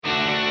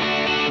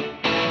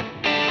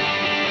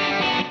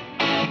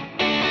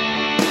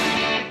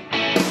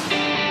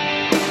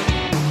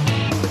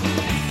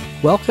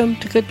Welcome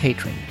to Good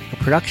Patron, a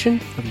production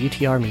of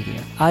UTR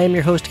Media. I am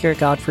your host, Garrett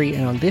Godfrey,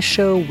 and on this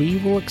show, we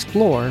will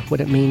explore what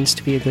it means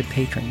to be a good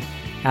patron,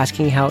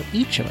 asking how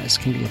each of us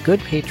can be a good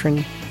patron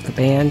of the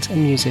bands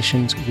and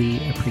musicians we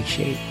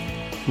appreciate.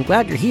 I'm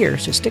glad you're here,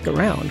 so stick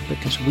around,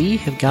 because we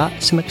have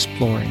got some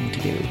exploring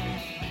to do.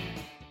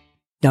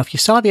 Now, if you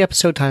saw the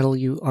episode title,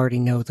 you already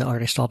know the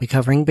artist I'll be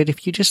covering, but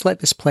if you just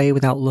let this play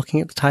without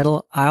looking at the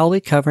title, I'll be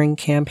covering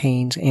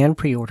campaigns and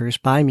pre-orders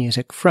by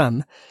music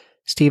from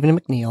Stephen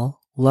McNeil,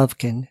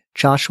 Lovekin,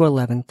 Joshua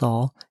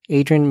Leventhal,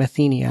 Adrian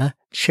Mathenia,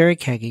 Sherry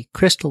Keggy,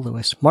 Crystal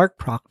Lewis, Mark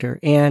Proctor,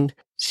 and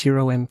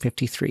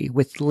 0M53,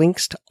 with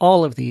links to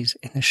all of these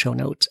in the show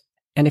notes.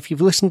 And if you've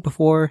listened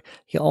before,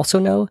 you also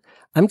know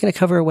I'm going to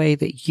cover a way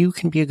that you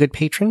can be a good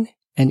patron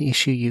and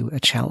issue you a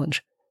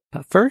challenge.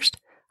 But first,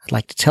 I'd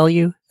like to tell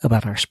you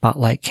about our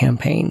Spotlight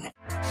campaign.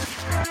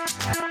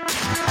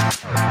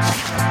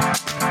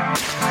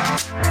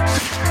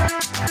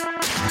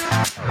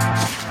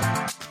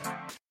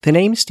 The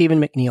name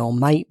Stephen McNeil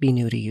might be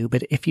new to you,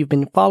 but if you've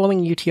been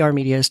following UTR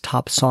Media's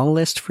top song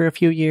list for a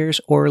few years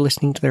or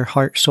listening to their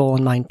Heart, Soul,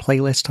 and Mind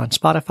playlist on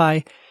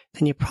Spotify,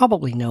 then you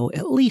probably know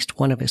at least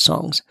one of his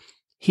songs.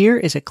 Here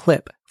is a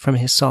clip from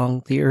his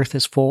song The Earth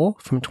is Full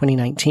from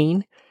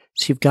 2019,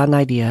 so you've got an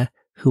idea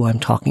who I'm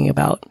talking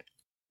about.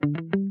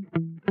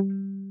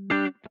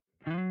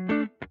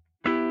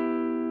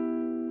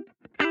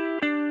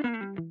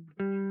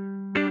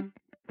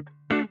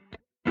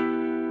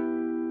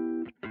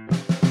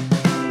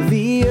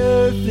 The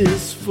earth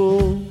is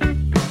full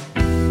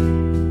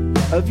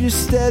of your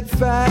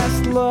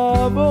steadfast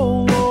love,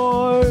 O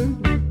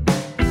Lord.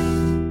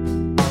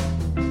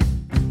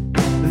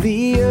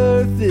 The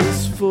earth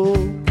is full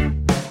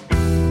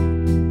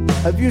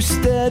of your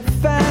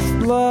steadfast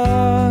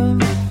love.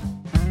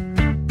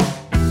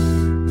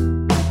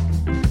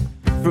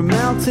 From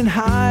mountain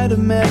high to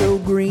meadow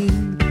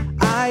green,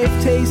 I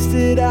have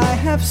tasted, I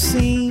have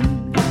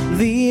seen.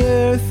 The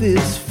earth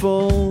is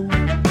full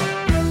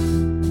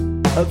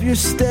of your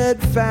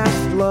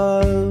steadfast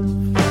love.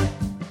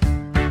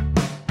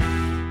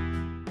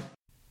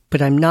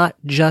 But I'm not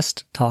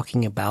just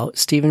talking about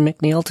Stephen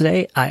McNeil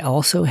today. I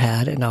also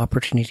had an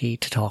opportunity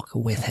to talk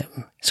with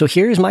him. So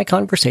here's my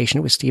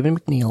conversation with Stephen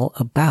McNeil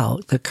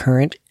about the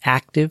current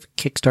active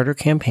Kickstarter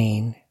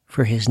campaign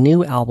for his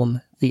new album,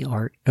 The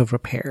Art of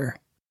Repair.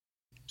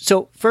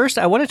 So first,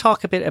 I want to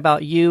talk a bit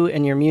about you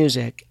and your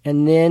music,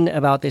 and then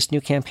about this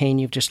new campaign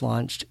you've just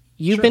launched.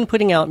 You've been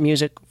putting out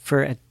music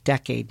for a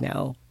decade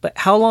now, but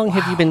how long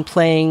have you been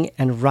playing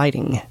and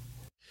writing?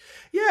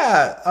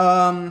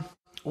 Yeah,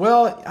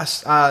 well,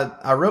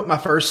 I wrote my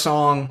first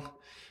song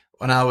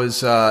when I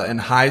was in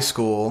high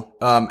school,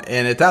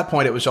 and at that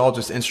point it was all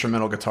just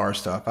instrumental guitar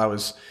stuff. I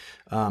was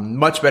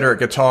much better at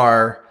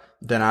guitar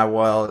than I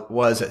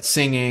was at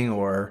singing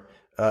or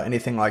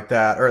anything like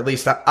that, or at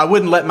least I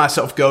wouldn't let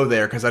myself go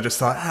there because I just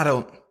thought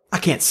I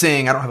can't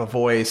sing, I don't have a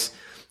voice.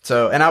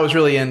 So, and I was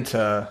really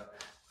into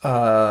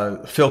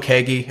Phil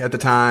Keggy at the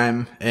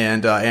time,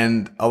 and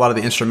a lot of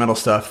the instrumental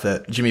stuff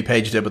that Jimmy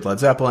Page did with Led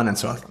Zeppelin, and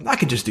so I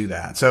could just do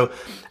that. So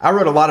I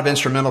wrote a lot of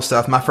instrumental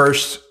stuff. My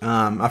first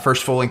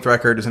full-length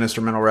record is an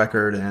instrumental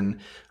record, and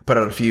I put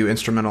out a few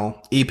instrumental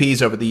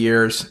EPs over the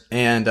years,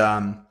 and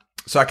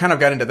so I kind of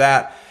got into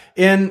that.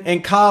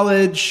 In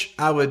college,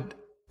 I would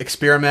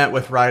experiment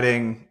with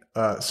writing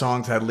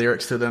songs that had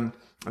lyrics to them,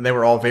 and they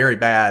were all very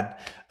bad.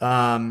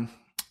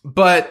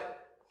 But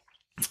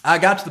I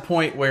got to the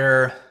point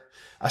where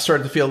I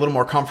started to feel a little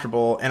more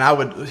comfortable, and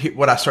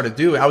what I started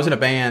doing, I was in a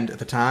band at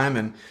the time,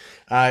 and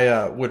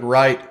I would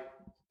write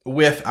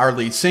with our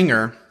lead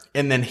singer,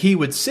 and then he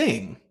would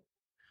sing,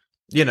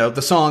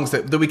 the songs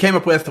that we came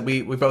up with that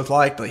we both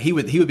liked. Like he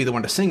would be the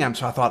one to sing them.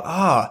 So I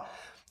thought,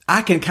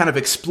 I can kind of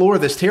explore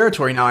this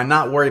territory now and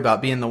not worry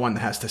about being the one that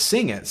has to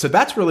sing it. So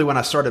that's really when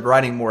I started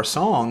writing more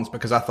songs,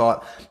 because I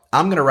thought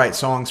I'm going to write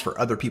songs for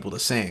other people to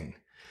sing.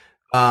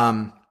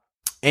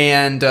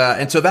 And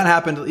so that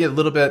happened a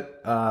little bit,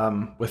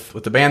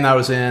 with the band that I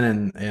was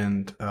in,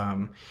 and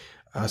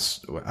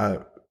I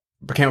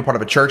became a part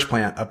of a church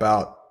plant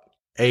about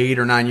 8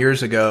 or 9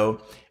 years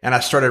ago. And I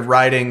started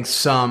writing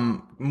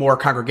some more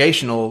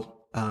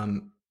congregational,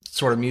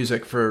 sort of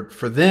music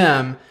for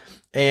them.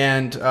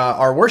 And,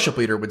 our worship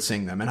leader would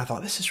sing them. And I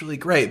thought, this is really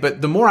great.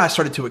 But the more I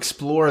started to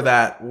explore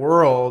that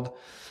world,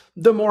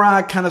 the more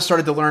I kind of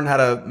started to learn how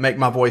to make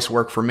my voice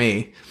work for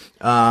me.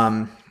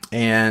 And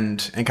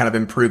kind of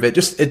improve it.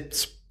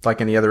 It's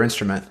like any other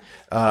instrument.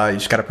 You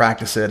just got to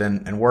practice it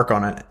and work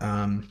on it.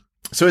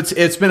 So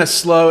it's been a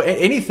slow,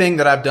 anything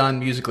that I've done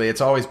musically,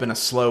 it's always been a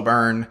slow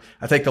burn.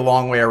 I take the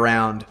long way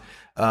around.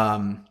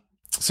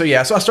 So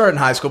I started in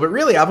high school, but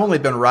really I've only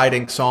been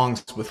writing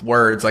songs with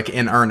words, like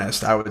in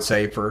earnest, I would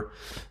say, for,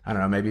 I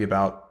don't know, maybe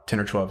about 10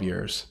 or 12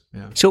 years.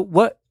 Yeah. So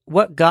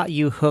what got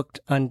you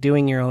hooked on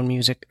doing your own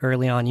music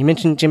early on? You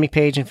mentioned Jimmy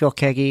Page and Phil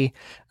Keggy.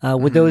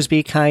 Would those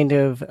be kind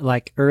of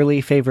like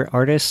early favorite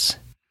artists?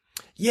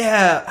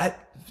 Yeah.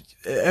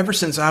 Ever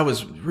since I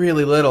was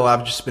really little,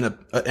 I've just been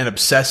an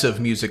obsessive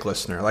music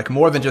listener. Like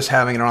more than just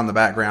having it on the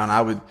background,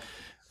 I would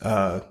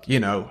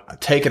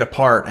take it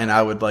apart and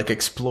I would like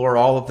explore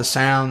all of the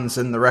sounds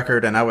in the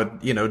record, and I would,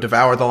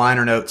 devour the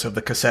liner notes of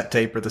the cassette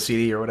tape or the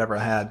CD or whatever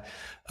I had.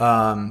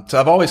 So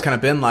I've always kind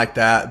of been like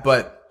that,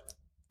 but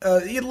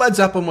Led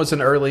Zeppelin was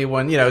an early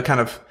one,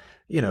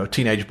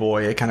 teenage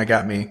boy. It kind of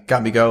got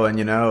me going,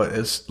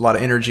 it's a lot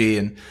of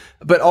energy.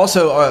 But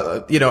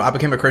also, I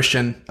became a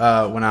Christian,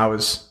 when I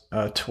was,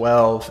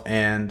 12,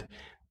 and,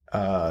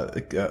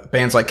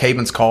 bands like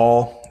Caedmon's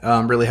Call,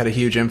 really had a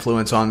huge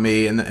influence on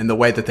me, and the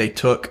way that they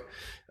took,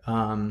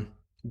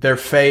 their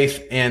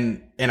faith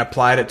and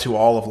applied it to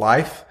all of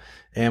life,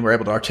 and were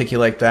able to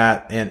articulate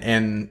that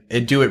and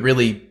do it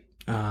really,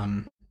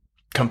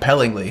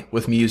 compellingly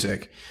with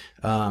music.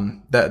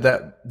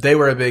 That they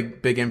were a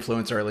big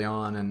influence early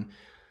on, and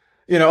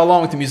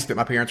along with the music that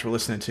my parents were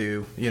listening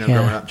to,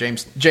 growing up,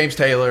 James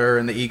Taylor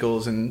and the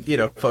Eagles, and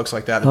folks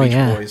like that, the Beach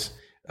Boys.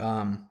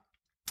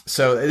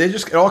 So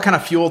it all kind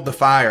of fueled the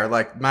fire,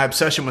 like my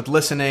obsession with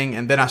listening,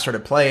 and then I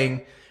started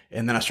playing,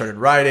 and then I started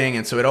writing,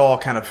 and so it all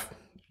kind of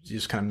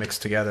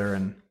mixed together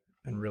and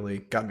really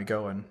got me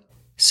going.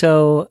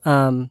 So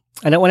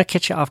I don't want to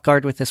catch you off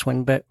guard with this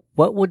one, but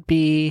what would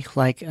be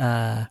like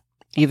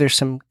either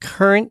some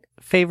current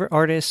favorite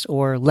artists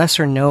or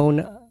lesser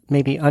known,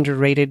 maybe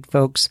underrated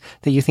folks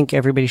that you think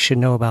everybody should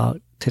know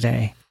about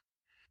today?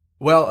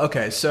 Well,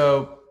 okay,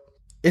 so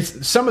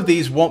some of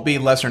these won't be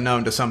lesser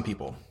known to some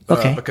people,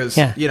 because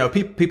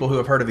people who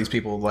have heard of these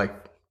people like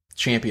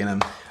champion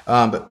them,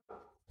 but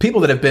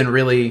people that have been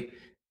really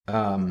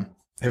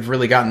have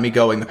really gotten me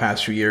going the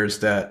past few years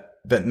that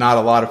not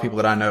a lot of people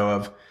that I know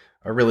of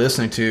are really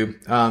listening to.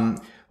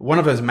 One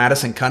of them is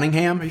Madison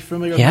Cunningham. Are you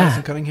familiar with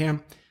Madison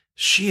Cunningham?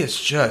 She is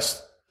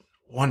just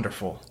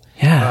wonderful.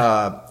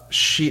 Yeah.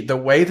 The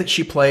way that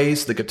she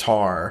plays the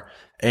guitar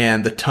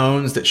and the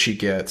tones that she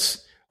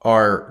gets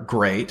are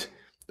great.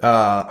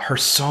 Her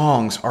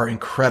songs are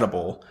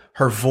incredible.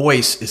 Her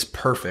voice is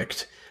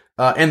perfect.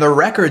 And the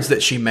records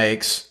that she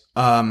makes,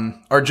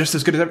 are just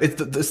as good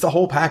as it's the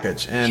whole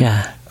package.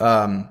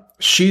 And,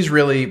 she's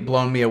really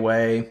blown me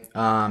away.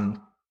 And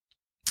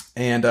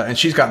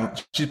she's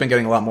been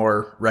getting a lot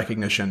more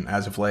recognition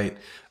as of late.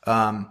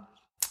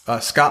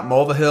 Scott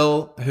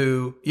Mulvihill,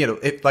 who,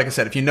 like I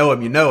said, if you know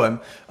him, you know him.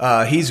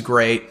 He's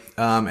great.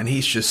 And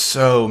he's just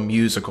so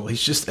musical.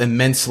 He's just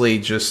immensely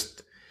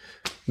just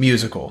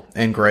musical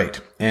and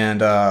great.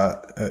 And,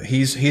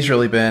 he's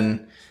really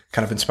been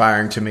kind of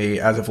inspiring to me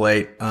as of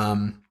late.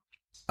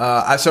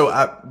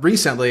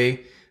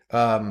 Recently,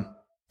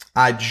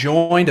 I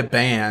joined a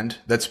band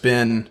that's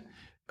been,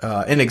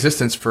 in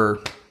existence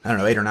for,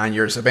 8 or 9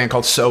 years, a band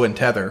called So and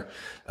Tether.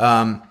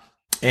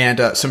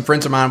 And some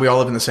friends of mine, we all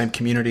live in the same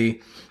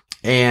community.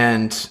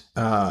 And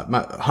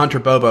Hunter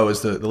Bobo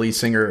is the lead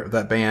singer of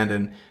that band.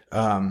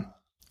 And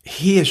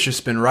he has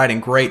just been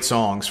writing great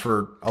songs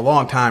for a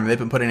long time. They've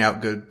been putting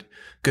out good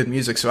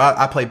music. So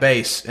I play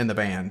bass in the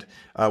band,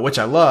 which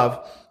I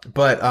love.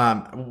 But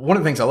one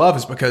of the things I love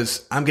is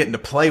because I'm getting to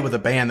play with a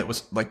band that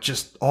was like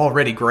just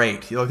already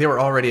great. They were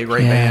already a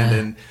great band,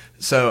 and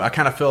so I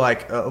kind of feel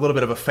like a little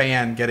bit of a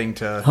fan getting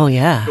to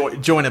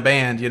join a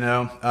band.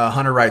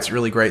 Hunter writes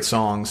really great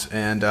songs,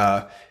 and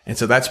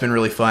so that's been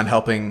really fun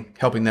helping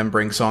them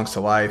bring songs to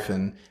life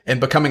and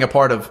becoming a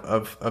part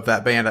of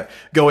that band.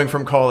 Going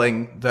from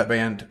calling that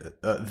band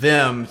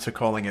them to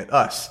calling it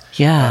us,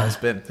 has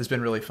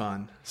been really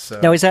fun.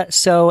 So now, is that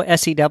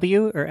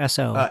SOW or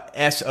SO?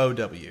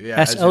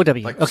 SOW, SOW.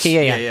 Like,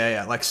 okay,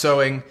 yeah. Like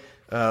sowing,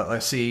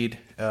 a seed,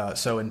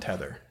 sow and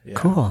tether. Yeah.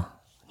 Cool.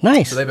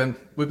 Nice. So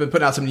we've been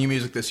putting out some new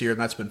music this year, and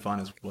that's been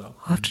fun as well.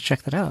 I'll have to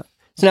check that out.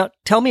 So now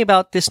tell me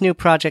about this new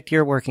project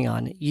you're working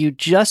on. You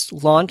just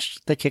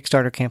launched the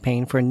Kickstarter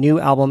campaign for a new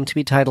album to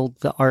be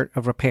titled The Art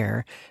of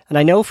Repair. And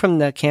I know from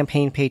the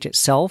campaign page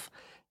itself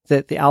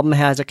that the album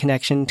has a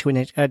connection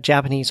to a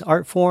Japanese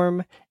art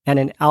form and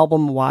an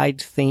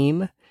album-wide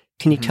theme.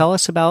 Can you tell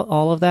us about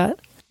all of that?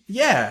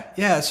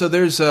 Yeah. So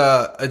there's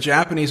a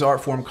Japanese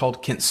art form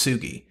called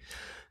kintsugi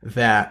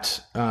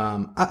that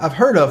I've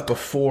heard of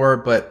before,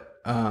 but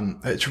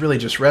it's really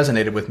just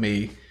resonated with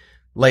me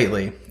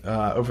lately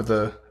after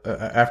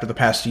the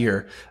past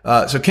year.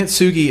 So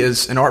kintsugi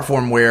is an art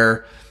form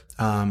where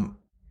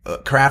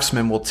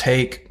craftsmen will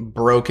take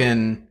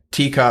broken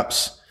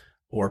teacups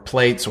or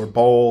plates or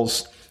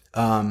bowls,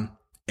 and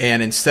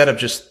instead of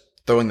just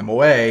throwing them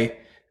away,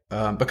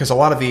 because a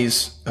lot of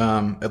these,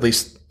 at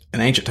least in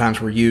ancient times,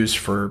 were used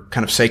for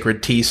kind of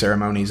sacred tea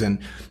ceremonies, and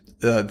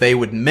they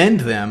would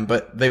mend them,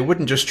 but they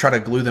wouldn't just try to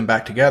glue them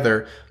back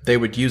together. They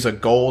would use a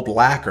gold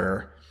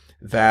lacquer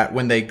that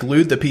when they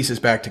glued the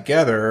pieces back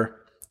together,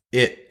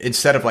 it,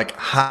 instead of like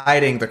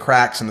hiding the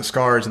cracks and the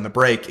scars and the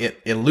break, it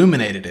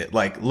illuminated it.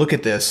 Like, look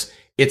at this.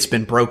 It's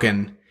been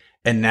broken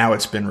and now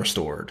it's been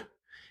restored.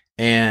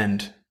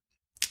 And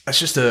it's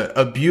just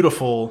a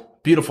beautiful,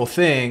 beautiful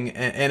thing.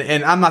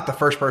 And I'm not the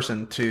first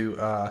person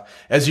to,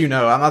 as you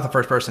know, I'm not the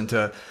first person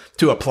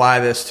to apply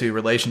this to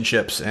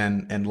relationships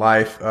and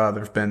life.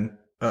 There've been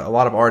a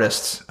lot of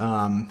artists,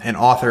 and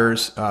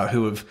authors,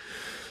 who have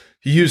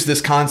used this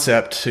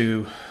concept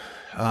to,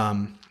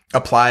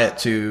 apply it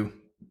to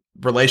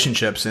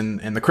relationships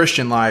in the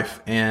Christian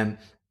life. And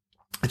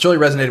it's really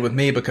resonated with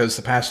me because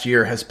the past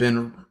year has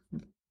been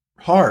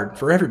hard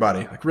for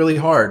everybody, like really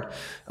hard,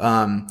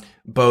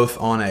 both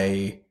on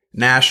a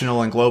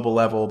national and global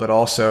level, but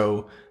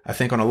also I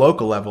think on a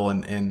local level.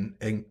 And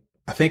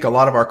I think a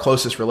lot of our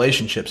closest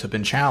relationships have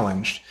been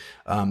challenged,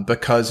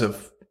 because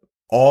of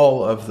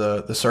all of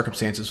the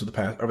circumstances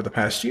over the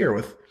past year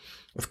with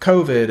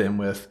COVID and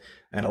with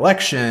an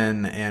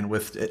election and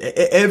with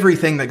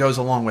everything that goes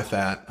along with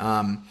that.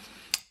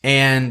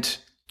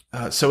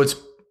 So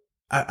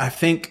I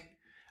think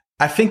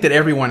that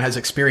everyone has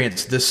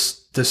experienced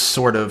this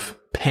sort of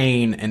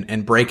pain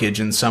and breakage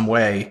in some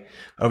way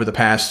over the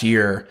past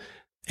year.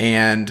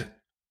 And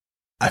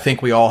I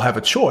think we all have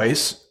a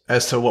choice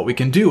as to what we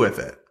can do with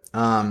it.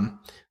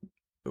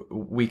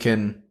 We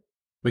can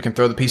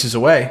throw the pieces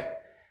away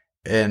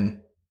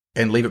and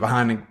leave it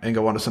behind and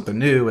go on to something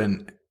new.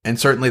 And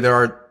certainly there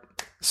are,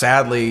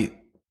 sadly,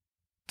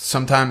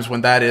 sometimes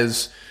when that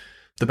is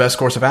the best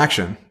course of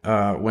action,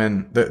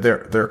 when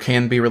there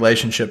can be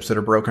relationships that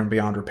are broken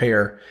beyond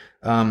repair.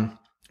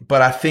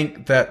 But I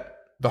think that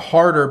the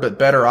harder but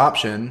better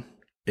option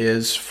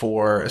is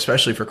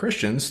especially for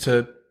Christians,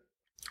 to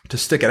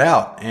stick it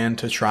out and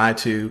to try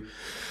to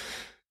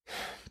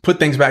put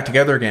things back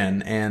together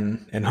again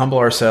and humble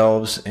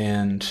ourselves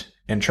and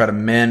try to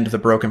mend the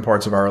broken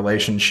parts of our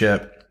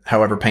relationship,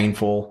 however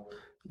painful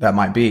that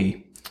might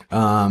be.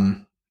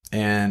 And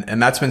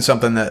that's been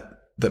something that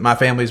my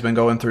family's been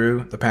going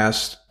through the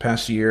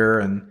past year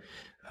and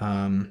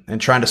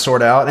trying to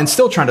sort out and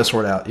still trying to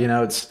sort out.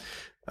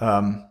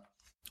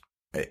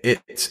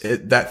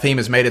 That theme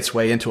has made its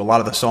way into a lot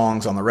of the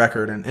songs on the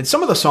record, and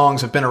some of the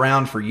songs have been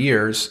around for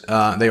years.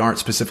 They aren't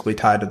specifically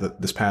tied to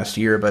this past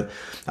year, but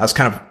I was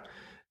kind of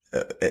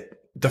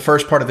the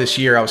first part of this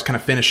year, I was kind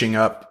of finishing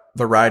up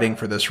the writing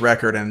for this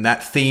record, and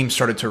that theme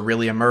started to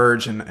really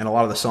emerge in a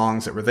lot of the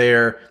songs that were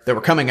there that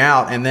were coming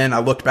out. And then I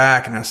looked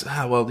back and I said,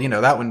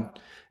 that one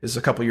is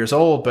a couple years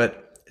old,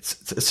 but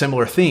it's a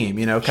similar theme,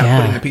 kind of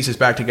putting the pieces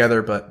back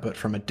together, but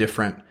from a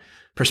different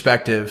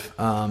perspective.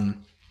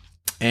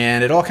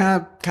 And it all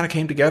kind of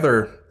came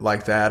together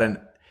like that. And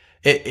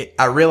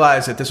I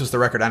realized that this was the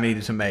record I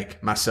needed to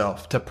make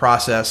myself, to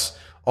process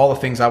all the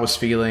things I was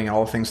feeling,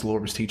 all the things the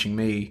Lord was teaching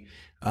me.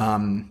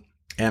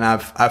 And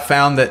I've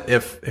found that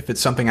if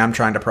it's something I'm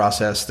trying to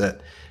process,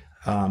 that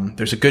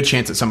there's a good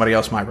chance that somebody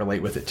else might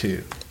relate with it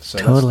too. So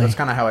totally. That's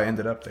kind of how I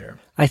ended up there.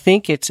 I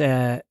think it's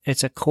a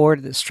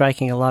chord that's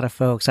striking a lot of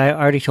folks. I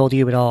already told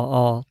you, but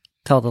I'll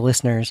tell the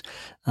listeners.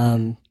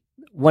 One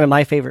of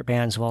my favorite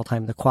bands of all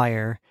time, The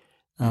Choir.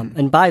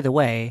 And by the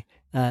way,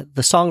 the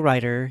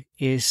songwriter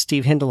is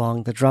Steve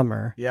Hindalong, the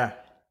drummer. Yeah.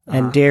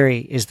 And Derry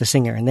is the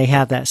singer. And they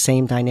have that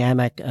same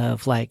dynamic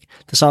of like,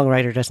 the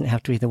songwriter doesn't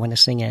have to be the one to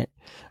sing it.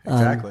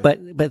 Exactly.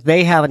 But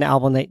they have an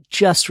album they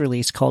just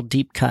released called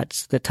Deep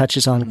Cuts that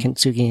touches on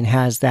kintsugi and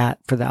has that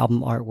for the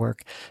album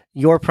artwork.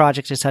 Your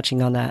project is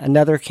touching on that.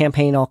 Another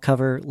campaign I'll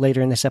cover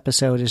later in this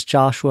episode is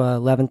Joshua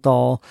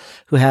Leventhal,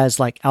 who has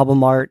like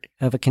album art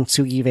of a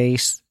kintsugi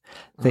vase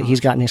that he's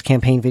got in his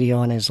campaign video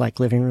on his like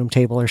living room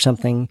table or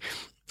something.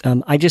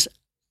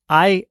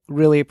 I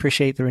really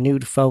appreciate the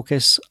renewed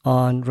focus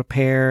on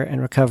repair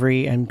and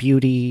recovery and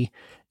beauty,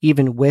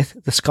 even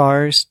with the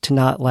scars, to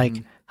not like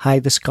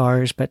hide the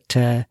scars, but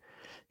to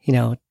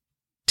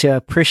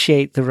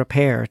appreciate the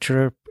repair,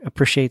 to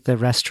appreciate the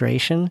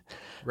restoration.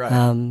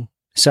 Right.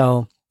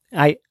 So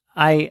I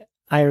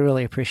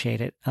really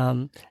appreciate it.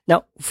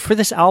 Now for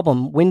this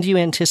album, when do you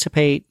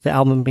anticipate the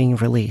album being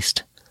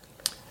released?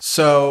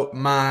 So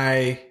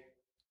my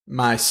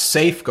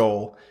safe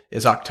goal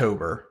is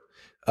October.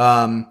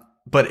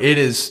 But it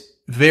is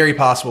very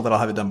possible that I'll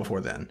have it done before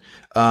then.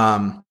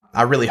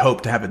 I really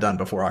hope to have it done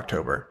before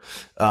October.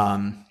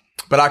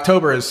 But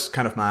October is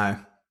kind of my,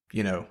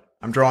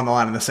 I'm drawing the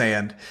line in the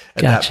sand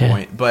at that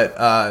point.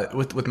 But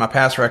with my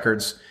past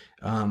records,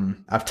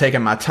 I've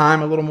taken my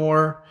time a little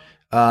more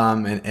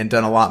and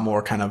done a lot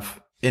more kind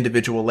of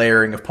individual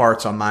layering of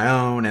parts on my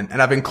own.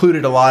 And I've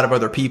included a lot of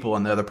other people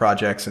in the other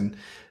projects, and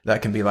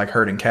that can be like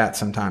herding cats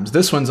sometimes.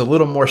 This one's a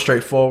little more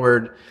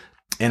straightforward.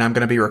 And I'm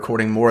going to be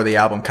recording more of the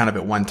album kind of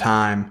at one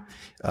time,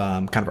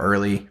 kind of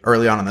early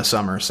on in the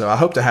summer. So I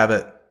hope to have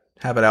it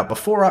out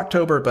before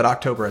October, but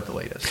October at the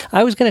latest.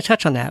 I was going to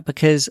touch on that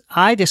because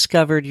I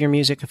discovered your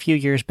music a few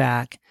years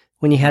back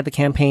when you had the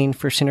campaign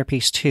for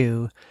Centerpiece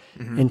 2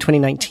 in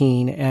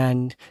 2019,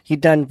 and you'd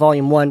done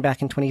Volume 1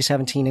 back in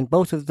 2017, and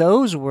both of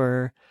those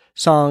were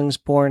songs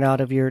born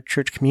out of your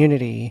church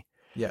community.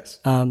 Yes.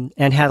 And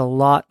had a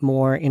lot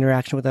more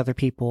interaction with other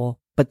people,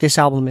 but this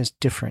album is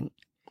different.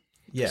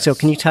 Yes. So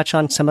can you touch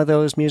on some of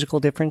those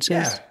musical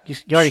differences? Yeah,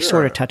 you already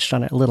sort of touched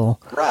on it a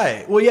little.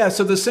 Right. Well, yeah.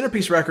 So the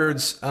Centerpiece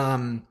records,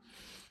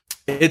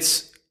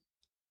 it's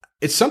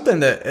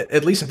something that,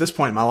 at least at this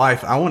point in my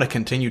life, I want to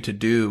continue to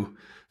do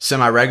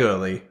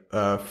semi-regularly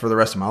for the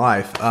rest of my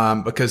life,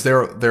 because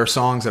there are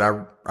songs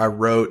that I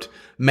wrote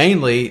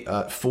mainly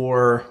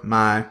for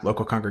my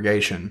local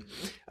congregation,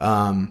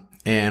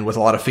 and with a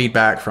lot of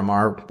feedback from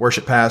our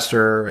worship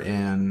pastor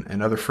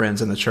and other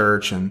friends in the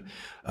church, and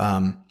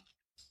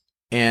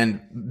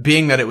and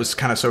being that it was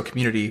kind of so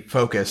community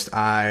focused,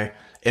 I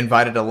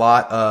invited a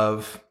lot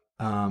of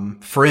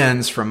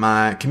friends from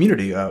my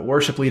community,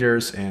 worship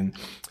leaders and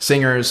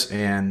singers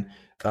and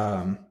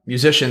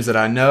musicians that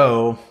I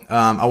know.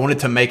 I wanted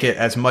to make it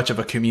as much of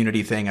a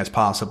community thing as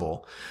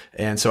possible.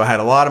 And so I had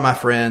a lot of my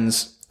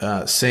friends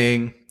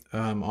sing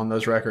on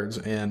those records,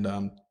 and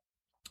it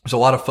was a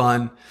lot of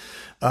fun.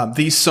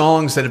 These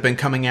songs that have been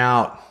coming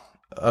out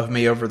of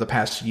me over the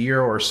past year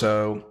or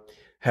so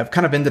have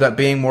kind of ended up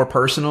being more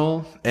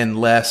personal and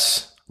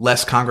less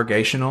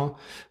congregational,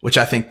 which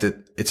I think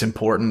that it's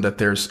important that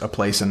there's a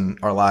place in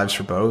our lives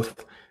for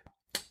both.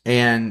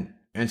 And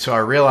so I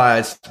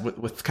realized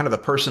with kind of the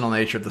personal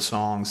nature of the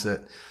songs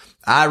that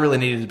I really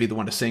needed to be the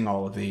one to sing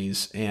all of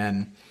these.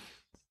 And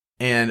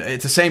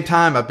at the same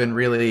time, I've been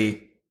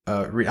really,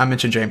 I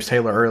mentioned James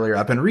Taylor earlier.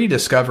 I've been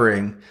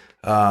rediscovering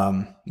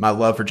my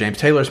love for James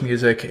Taylor's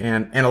music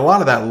and a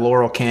lot of that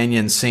Laurel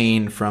Canyon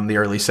scene from the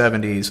early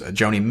 70s,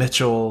 Joni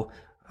Mitchell,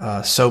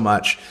 so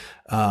much,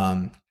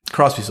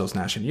 Crosby, Stills,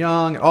 Nash and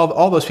Young,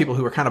 all those people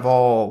who were kind of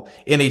all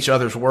in each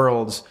other's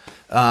worlds.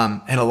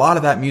 And a lot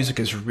of that music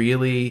is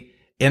really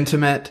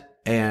intimate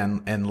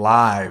and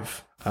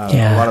live.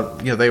 A lot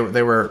of,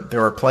 they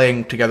were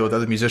playing together with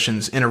other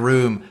musicians in a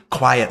room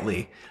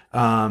quietly,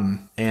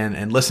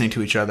 and listening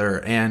to each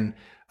other. And,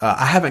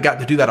 I haven't got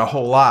to do that a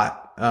whole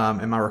lot,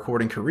 in my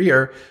recording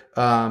career.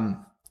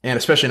 And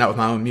especially not with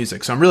my own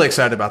music. So I'm really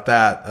excited about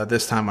that.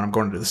 This time when I'm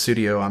going to the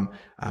studio,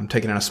 I'm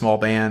taking in a small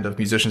band of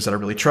musicians that I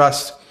really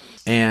trust.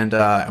 And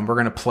we're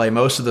going to play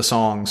most of the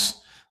songs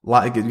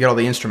live, get all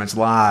the instruments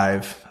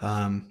live.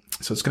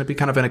 So it's going to be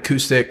kind of an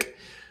acoustic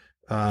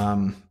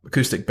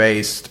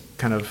based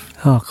kind of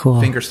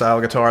finger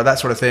style guitar, that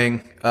sort of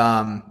thing.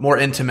 More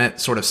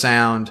intimate sort of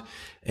sound.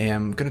 And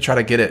I'm going to try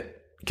to get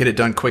it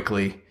done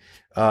quickly.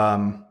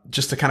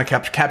 Just to kind of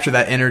capture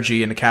that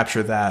energy and to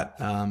capture that,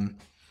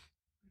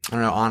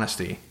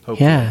 honesty.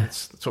 Hopefully. Yeah.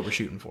 That's what we're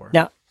shooting for.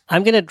 Now,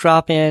 I'm going to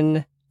drop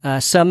in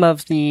some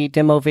of the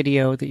demo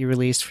video that you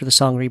released for the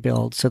song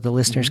Rebuild so the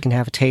listeners can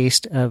have a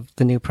taste of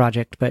the new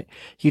project. But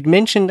you'd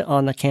mentioned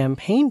on the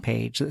campaign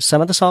page that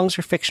some of the songs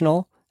are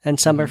fictional and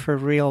some are for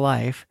real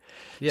life.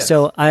 Yes.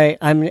 So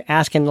I'm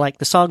asking, like,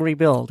 the song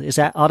Rebuild, is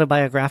that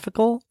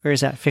autobiographical or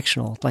is that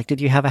fictional? Like, did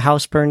you have a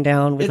house burned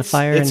down with a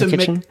fire in the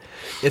kitchen?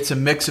 It's a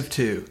mix of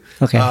two.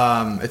 Okay.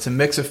 It's a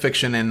mix of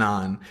fiction and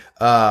non.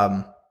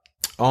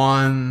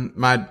 On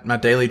my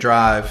daily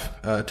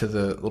drive to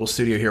the little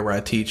studio here where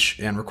I teach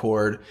and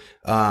record,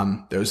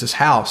 there's this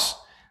house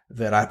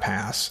that I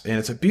pass, and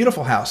it's a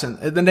beautiful house. And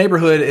the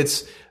neighborhood,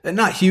 it's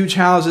not huge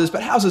houses,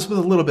 but houses with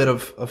a little bit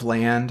of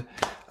land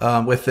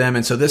with them.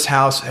 And so this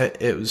house,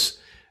 it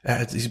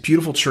had these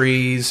beautiful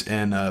trees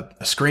and a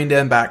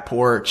screened-in back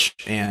porch,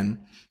 and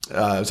it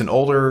was an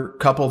older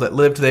couple that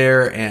lived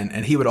there,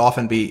 and he would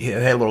often he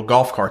had a little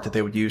golf cart that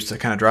they would use to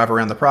kind of drive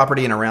around the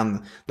property and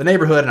around the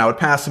neighborhood, and I would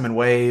pass them and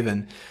wave,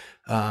 and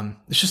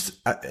it's just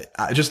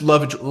I just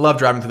love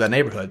driving through that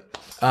neighborhood.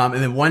 And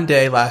then one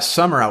day last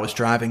summer, I was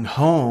driving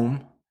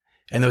home,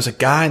 and there was a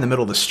guy in the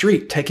middle of the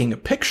street taking a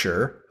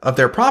picture of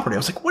their property. I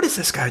was like, "What is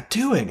this guy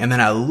doing?" And then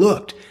I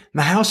looked, and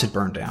the house had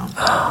burned down.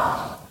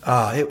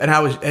 And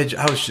I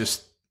was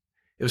just,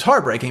 it was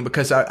heartbreaking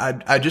because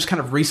I just kind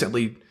of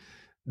recently,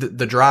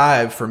 the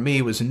drive for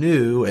me was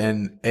new,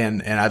 and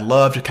I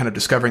loved kind of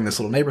discovering this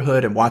little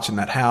neighborhood and watching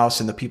that house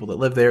and the people that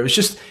live there. It was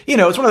just,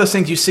 it's one of those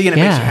things you see and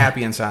it makes you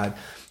happy inside.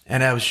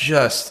 And I was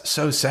just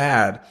so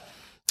sad.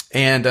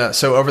 And,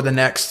 so over the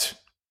next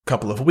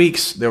couple of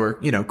weeks, there were,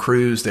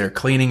 crews there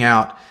cleaning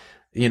out,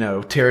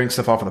 tearing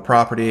stuff off of the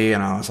property.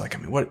 And I was like,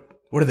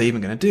 what are they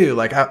even going to do?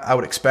 Like, I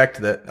would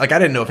expect that, like, I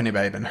didn't know if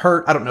anybody had been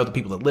hurt. I don't know the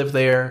people that live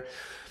there.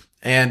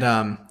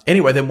 And,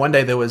 anyway, then one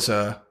day there was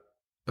a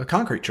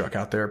concrete truck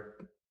out there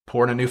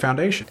pouring a new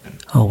foundation.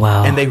 Oh,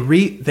 wow. And they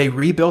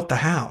rebuilt the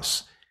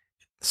house.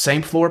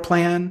 Same floor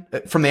plan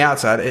from the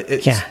outside.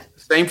 It's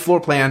same floor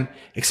plan,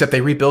 except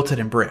they rebuilt it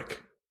in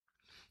brick.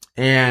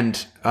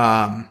 And,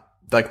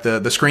 like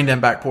the screened in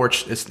back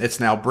porch, it's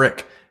now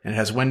brick, and it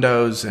has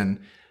windows.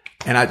 And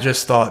I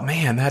just thought,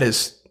 man,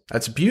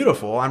 that's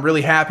beautiful. I'm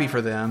really happy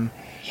for them.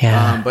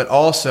 Yeah. But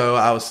also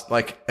I was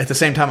like, at the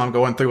same time, I'm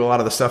going through a lot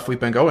of the stuff we've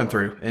been going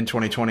through in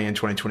 2020 and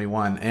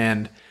 2021.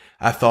 And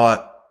I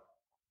thought,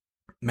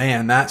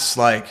 man, that's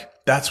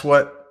what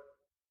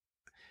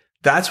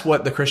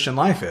the Christian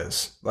life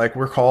is. Like,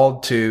 we're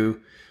called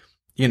to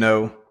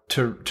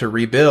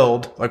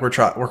rebuild. Like,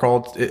 we're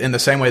called in the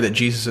same way that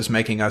Jesus is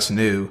making us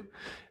new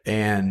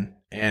and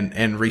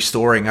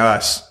restoring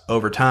us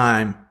over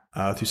time,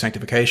 through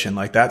sanctification.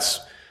 Like, that's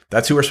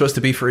who we're supposed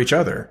to be for each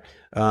other.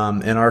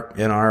 In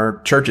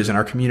our churches, in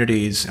our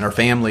communities, in our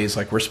families.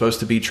 Like, we're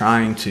supposed to be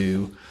trying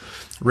to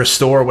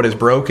restore what is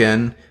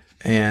broken.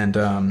 And,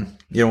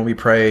 when we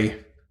pray,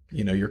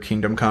 your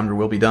kingdom come, your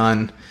will be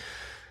done.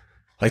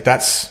 Like,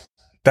 that's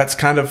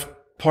kind of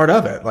part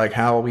of it. Like,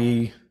 how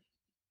we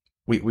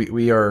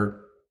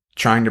are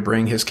trying to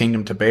bring his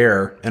kingdom to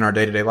bear in our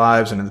day-to-day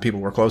lives and in the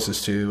people we're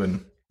closest to.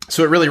 And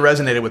so it really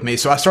resonated with me.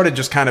 So I started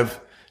just kind of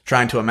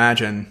trying to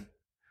imagine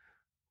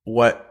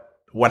what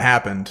what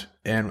happened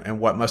and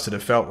what must it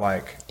have felt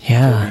like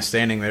Yeah. to be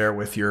standing there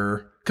with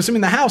because I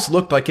mean, the house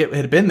looked like it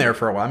had been there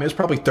for a while. I mean, it was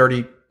probably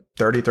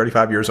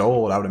 35 years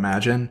old, I would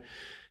imagine.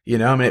 You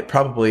know, I mean, it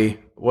probably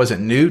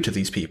wasn't new to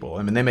these people.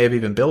 I mean, they may have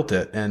even built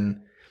it.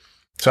 And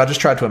so I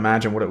just tried to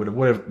imagine what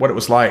it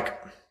was like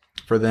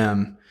for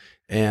them.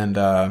 And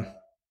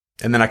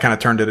then I kind of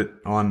turned it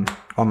on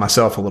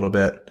myself a little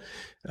bit,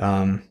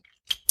 and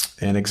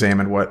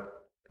examined what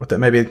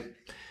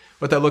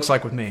that looks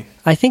like with me.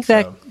 I think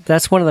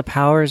that's one of the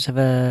powers of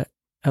a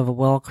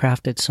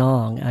well-crafted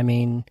song. I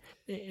mean,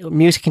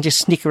 music can just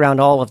sneak around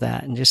all of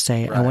that and just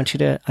say, Right. I want you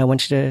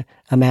to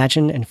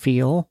imagine and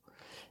feel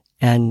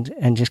and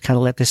just kind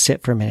of let this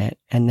sit for a minute.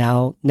 And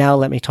now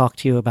let me talk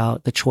to you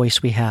about the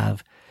choice we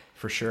have.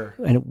 For sure.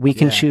 And we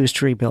can Yeah. choose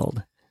to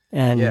rebuild.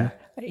 And Yeah.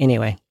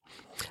 anyway,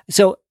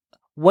 so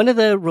one of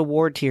the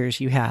reward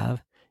tiers you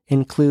have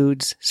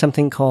includes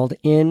something called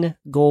In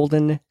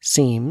Golden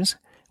Seams,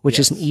 which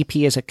is an Yes.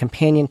 EP as a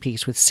companion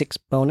piece with 6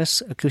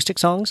 bonus acoustic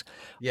songs.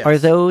 Yes. Are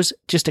those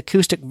just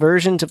acoustic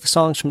versions of the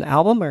songs from the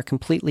album or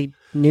completely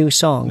new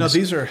songs? No,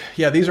 these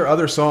are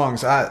other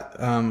songs.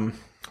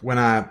 When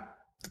I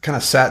kind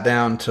of sat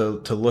down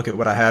to look at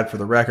what I had for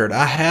the record,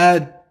 I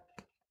had,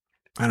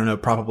 I don't know,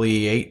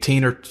 probably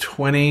 18 or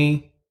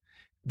 20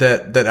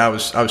 that I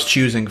was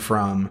choosing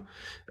from.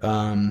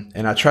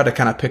 And I tried to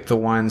kind of pick the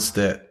ones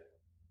that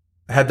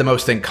had the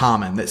most in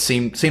common, that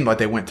seemed like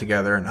they went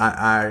together. And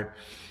I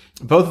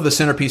both of the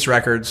centerpiece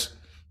records,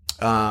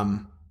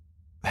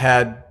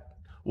 had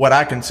what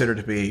I consider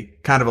to be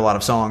kind of a lot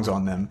of songs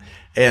on them.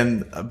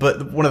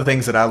 But one of the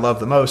things that I love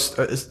the most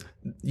is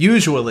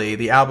usually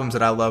the albums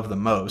that I love the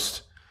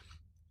most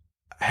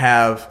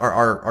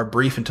are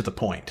brief and to the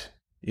point.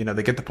 You know,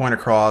 they get the point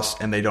across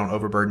and they don't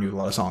overburden you with a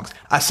lot of songs.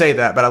 I say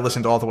that, but I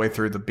listened all the way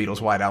through the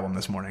Beatles' White Album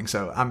this morning,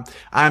 so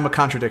I'm a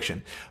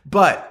contradiction.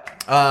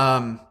 But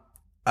so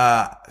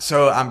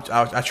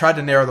I tried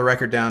to narrow the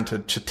record down to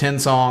 10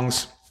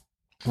 songs.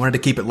 Wanted to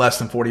keep it less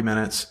than 40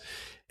 minutes,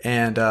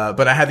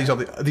 but I had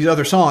these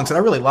other songs that I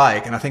really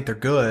like, and I think they're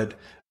good,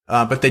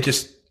 but they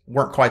just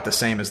weren't quite the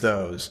same as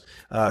those.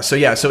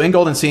 So In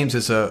Golden Seams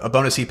is a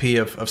bonus EP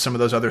of some of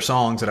those other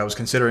songs that I was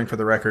considering for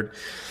the record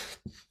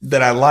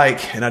that I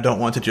like, and I don't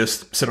want to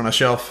just sit on a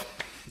shelf,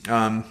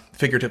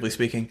 figuratively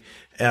speaking.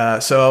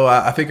 So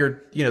I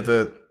figured, you know,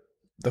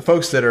 the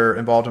folks that are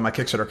involved in my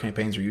Kickstarter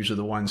campaigns are usually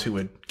the ones who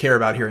would care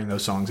about hearing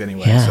those songs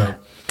anyway. Yeah.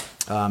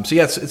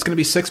 It's going to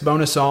be 6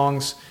 bonus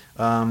songs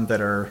that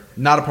are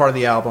not a part of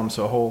the album,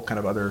 so a whole kind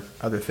of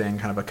other thing,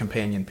 kind of a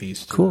companion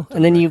piece. Cool.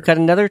 And then you've got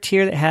another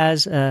tier that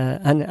has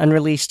an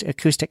unreleased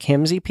acoustic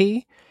hymns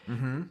EP.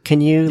 Mm-hmm.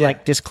 Can you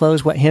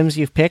disclose what hymns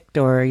you've picked,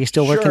 or are you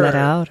still working that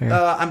out? Or?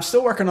 I'm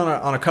still working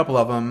on a couple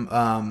of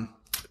them.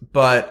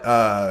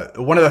 But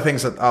one of the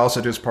things that I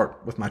also do as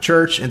part with my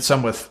church, and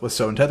some with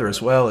Sew and Tether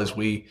as well, is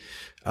we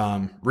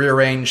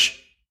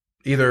rearrange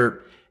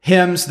either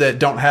hymns that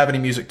don't have any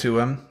music to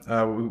them.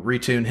 We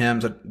retune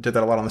hymns. I did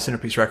that a lot on the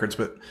Centerpiece records,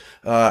 but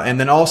and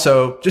then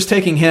also just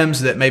taking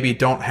hymns that maybe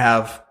don't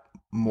have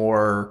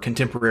more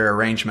contemporary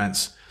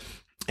arrangements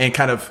and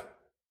kind of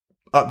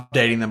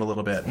updating them a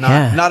little bit.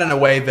 Not in a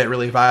way that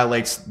really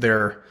violates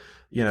their,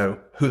 you know,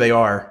 who they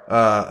are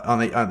on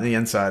the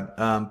inside,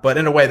 but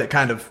in a way that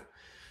kind of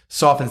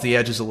softens the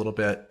edges a little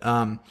bit.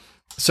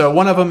 So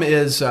one of them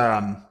is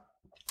Have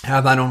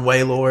Thine Own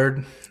Way,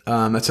 Lord.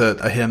 That's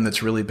a hymn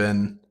that's really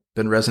been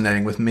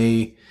resonating with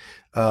me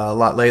a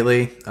lot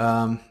lately.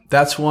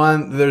 That's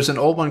one. There's an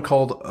old one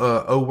called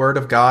O Word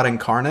of God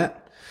Incarnate.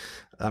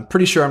 I'm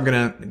pretty sure I'm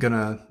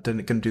gonna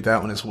do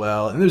that one as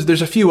well. And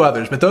there's a few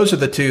others, but those are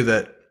the two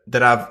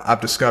that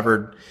I've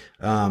discovered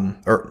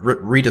or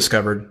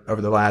rediscovered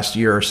over the last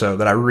year or so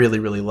that I really,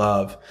 really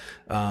love.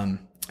 And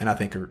I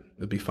think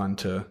it'd be fun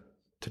to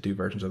do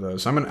versions of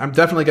those. So I'm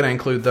definitely going to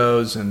include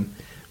those and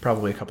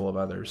probably a couple of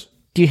others.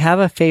 Do you have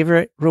a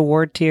favorite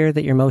reward tier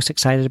that you're most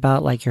excited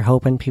about, like you're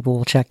hoping people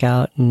will check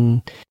out?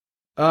 And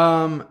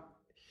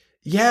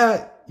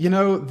yeah, you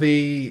know,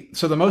 the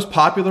most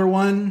popular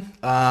one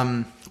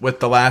with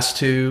the last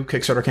 2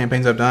 Kickstarter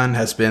campaigns I've done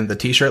has been the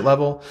t-shirt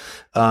level.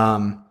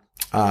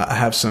 I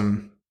have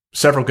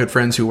several good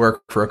friends who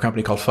work for a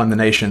company called Fund the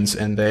Nations,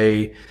 and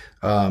they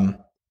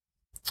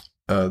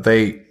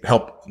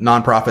help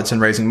nonprofits in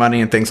raising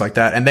money and things like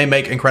that. And they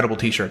make incredible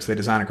t-shirts. They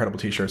design incredible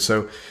t-shirts.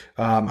 So,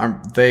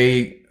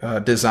 they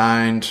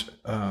designed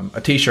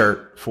a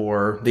t-shirt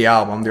for the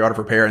album, The Art of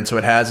Repair. And so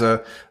it has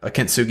a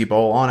kintsugi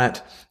bowl on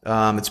it.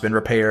 It's been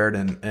repaired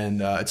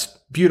and it's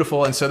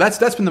beautiful. And so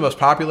that's been the most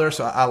popular.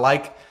 So I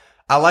like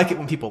it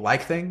when people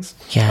like things.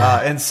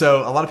 Yeah. And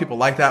so a lot of people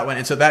like that one.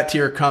 And so that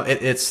tier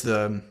it's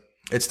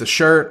the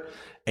shirt,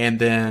 and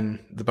then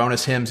the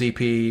bonus hymns EP,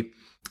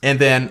 and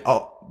then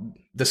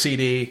the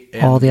CD,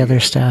 and all the other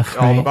stuff,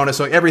 all right? the bonus,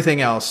 so everything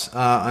else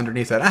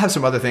underneath that. I have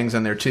some other things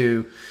in there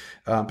too,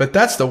 but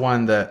that's the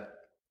one that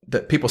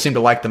people seem to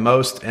like the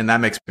most, and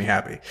that makes me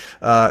happy.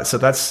 So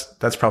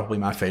that's probably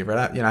my favorite.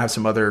 I have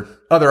some other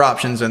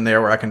options in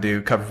there where I can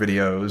do cover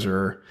videos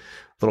or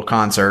little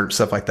concert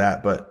stuff like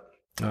that, but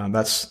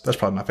that's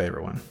probably my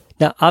favorite one.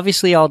 Now,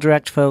 obviously, I'll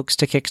direct folks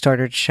to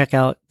Kickstarter to check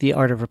out The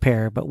Art of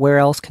Repair, but where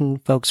else can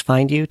folks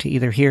find you to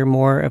either hear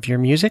more of your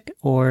music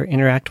or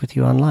interact with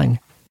you online?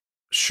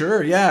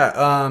 Sure,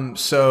 yeah.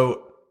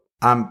 So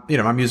I'm,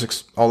 my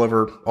music's all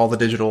over all the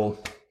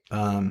digital,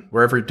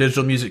 wherever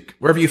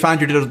you find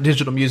your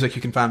digital music,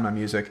 you can find my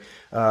music.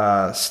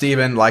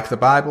 Stephen, like the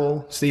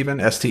Bible, Stephen,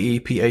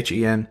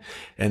 Stephen,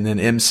 and then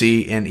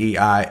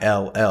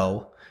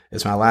McNeill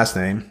is my last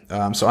name.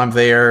 So I'm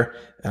there.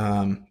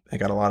 I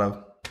got a lot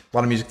of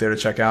music there to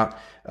check out.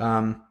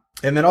 And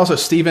then also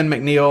Stephen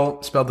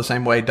McNeill, spelled the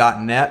same way,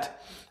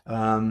 .net,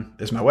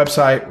 is my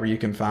website where you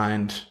can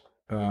find,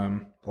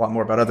 a lot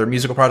more about other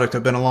musical projects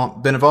I've been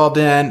involved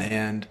in,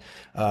 and,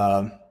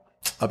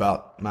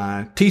 about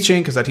my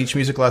teaching, because I teach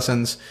music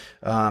lessons.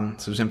 So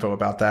there's info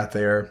about that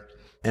there.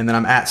 And then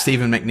I'm at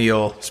Stephen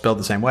McNeill, spelled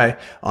the same way,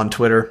 on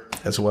Twitter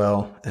as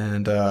well.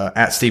 And,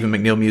 at Stephen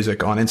McNeill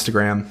Music on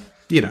Instagram.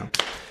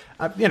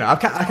 I've kind of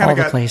got all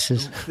the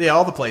places. Yeah,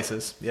 all the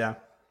places. Yeah.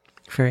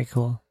 Very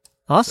cool.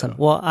 Awesome.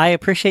 Well, I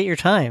appreciate your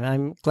time.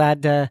 I'm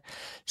glad to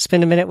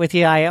spend a minute with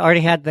you. I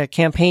already had the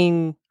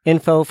campaign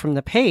info from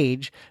the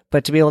page,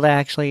 but to be able to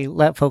actually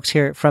let folks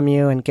hear it from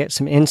you and get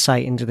some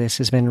insight into this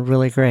has been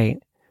really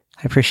great.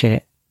 I appreciate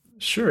it.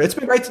 Sure. It's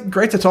been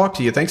great to talk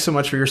to you. Thanks so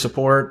much for your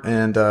support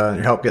and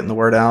your help getting the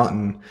word out.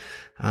 And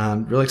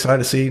I'm really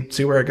excited to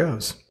see where it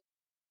goes.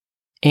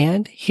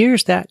 And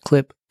here's that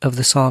clip of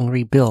the song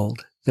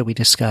Rebuild that we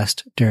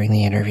discussed during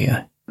the interview.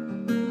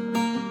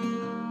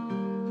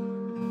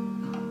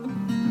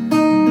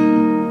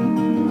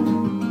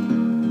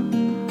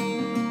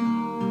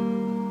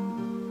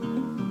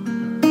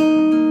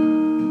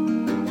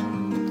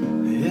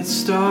 It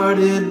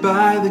started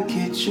by the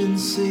kitchen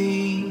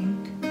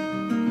sink,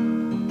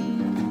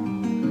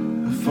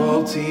 a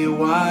faulty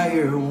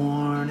wire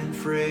worn and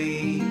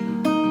frayed.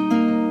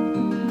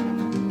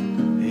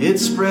 It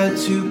spread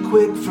too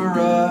quick for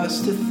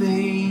us to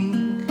think.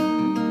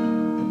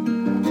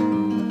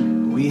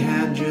 We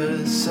had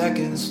just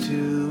seconds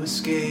to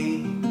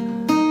escape.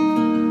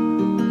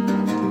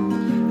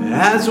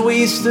 As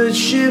we stood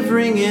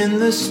shivering in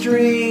the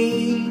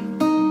street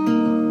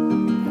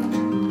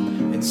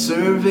and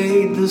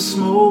surveyed the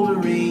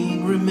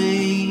smoldering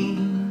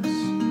remains,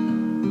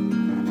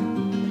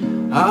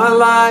 our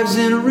lives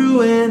in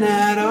ruin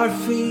at our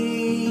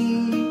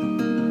feet,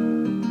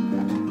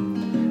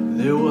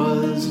 there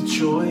was a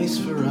choice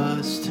for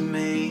us to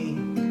make.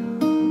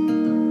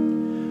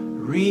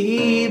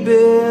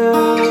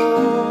 Rebuild,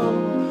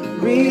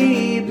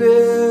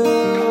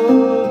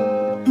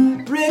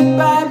 brick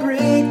by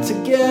brick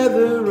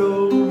together,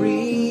 oh,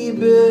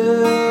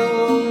 rebuild,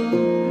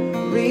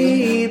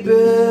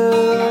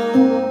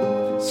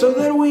 so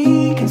that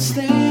we can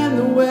stand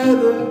the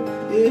weather.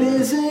 It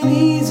isn't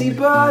easy,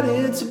 but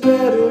it's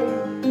better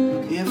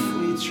if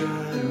we try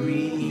to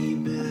rebuild.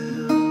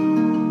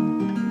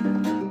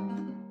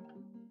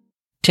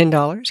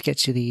 $10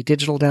 gets you the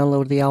digital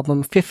download of the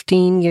album,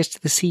 $15 gets you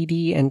the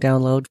CD and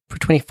download. For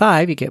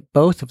 $25, you get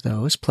both of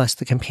those, plus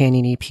the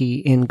companion EP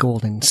In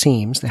Golden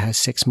Seams that has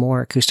 6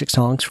 more acoustic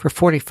songs. For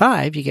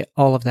 $45, you get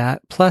all of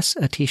that, plus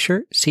a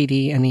t-shirt,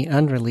 CD, and the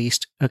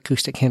unreleased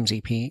Acoustic Hymns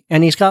EP.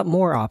 And he's got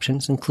more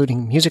options,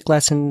 including music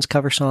lessons,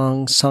 cover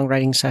songs,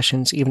 songwriting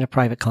sessions, even a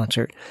private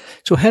concert.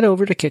 So head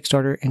over to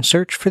Kickstarter and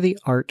search for The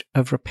Art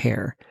of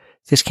Repair.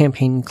 This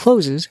campaign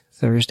closes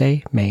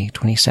Thursday, May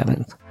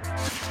 27th.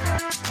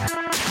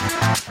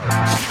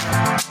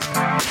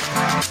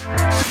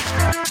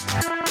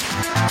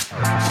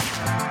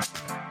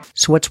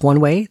 So what's one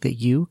way that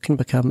you can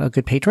become a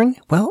good patron?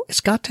 Well, it's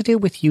got to do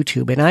with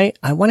YouTube, and I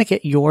want to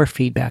get your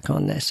feedback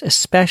on this,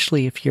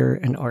 especially if you're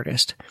an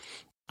artist.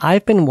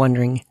 I've been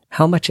wondering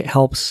how much it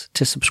helps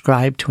to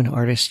subscribe to an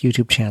artist's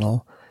YouTube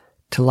channel,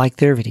 to like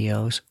their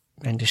videos,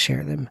 and to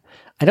share them.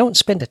 I don't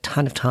spend a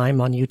ton of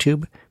time on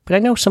YouTube, but I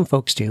know some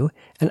folks do,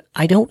 and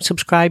I don't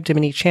subscribe to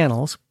many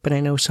channels, but I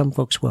know some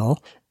folks will.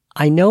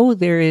 I know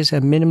there is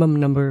a minimum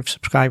number of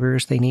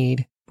subscribers they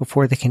need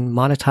before they can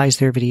monetize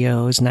their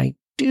videos, and I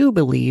do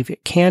believe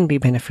it can be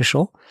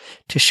beneficial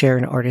to share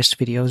an artist's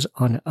videos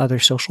on other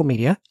social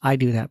media. I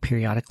do that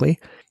periodically.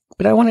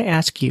 But I want to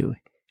ask you,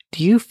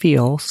 do you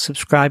feel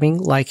subscribing,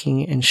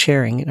 liking, and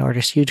sharing an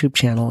artist's YouTube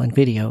channel and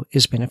video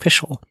is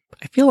beneficial?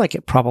 I feel like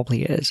it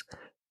probably is,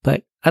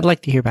 but I'd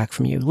like to hear back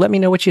from you. Let me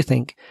know what you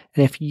think.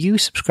 And if you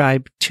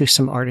subscribe to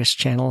some artist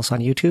channels on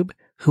YouTube,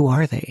 who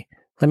are they?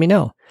 Let me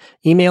know.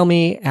 Email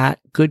me at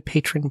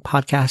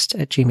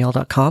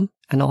goodpatronpodcast@gmail.com,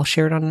 and I'll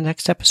share it on the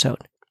next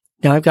episode.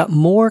 Now, I've got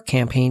more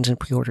campaigns and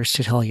pre-orders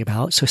to tell you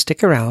about, so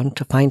stick around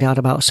to find out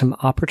about some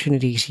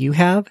opportunities you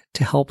have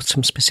to help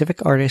some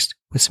specific artists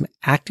with some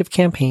active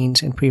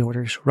campaigns and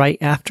pre-orders right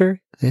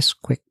after this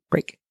quick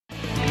break.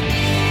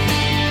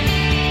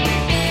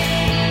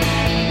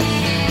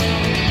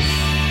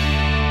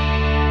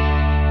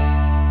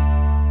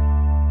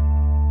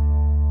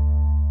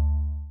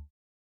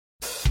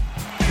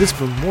 This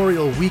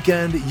Memorial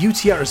Weekend,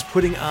 UTR is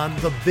putting on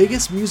the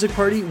biggest music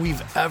party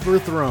we've ever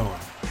thrown.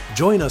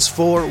 Join us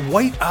for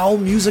White Owl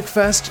Music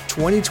Fest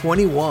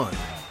 2021.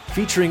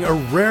 featuring a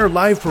rare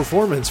live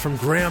performance from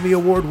Grammy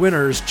Award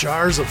winners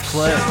Jars of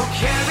Clay.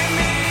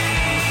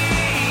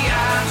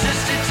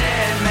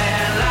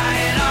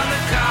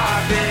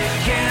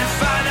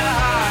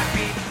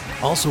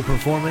 Also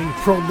performing,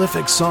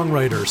 prolific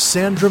songwriter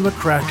Sandra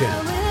McCracken.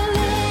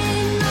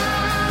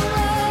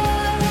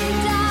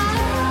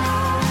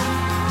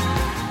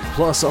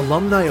 Plus,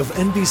 alumni of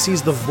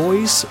NBC's The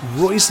Voice,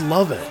 Royce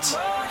Lovett.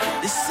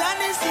 The sun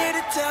is here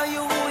to tell you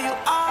who you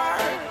are.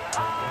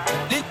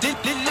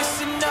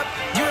 Listen up,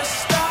 you're a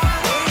star.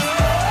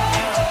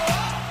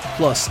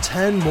 Plus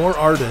 10 more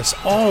artists,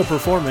 all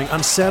performing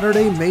on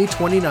Saturday, May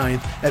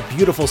 29th at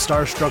beautiful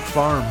Starstruck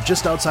Farm,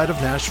 just outside of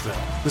Nashville.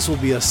 This will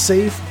be a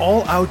safe,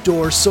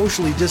 all-outdoor,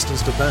 socially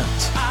distanced event.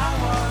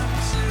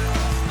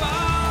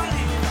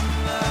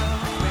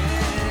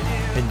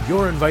 And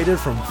you're invited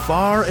from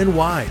far and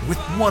wide with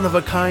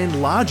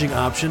one-of-a-kind lodging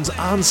options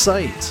on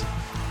site.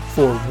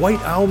 For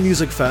White Owl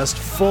Music Fest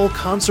full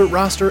concert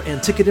roster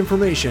and ticket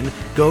information,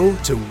 go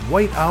to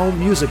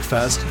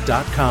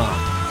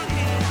whiteowlmusicfest.com.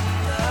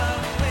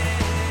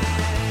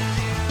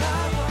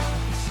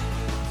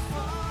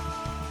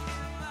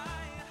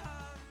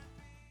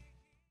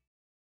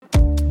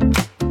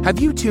 Have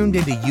you tuned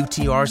into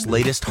UTR's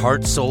latest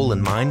Heart, Soul,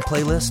 and Mind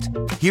playlist?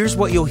 Here's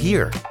what you'll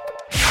hear.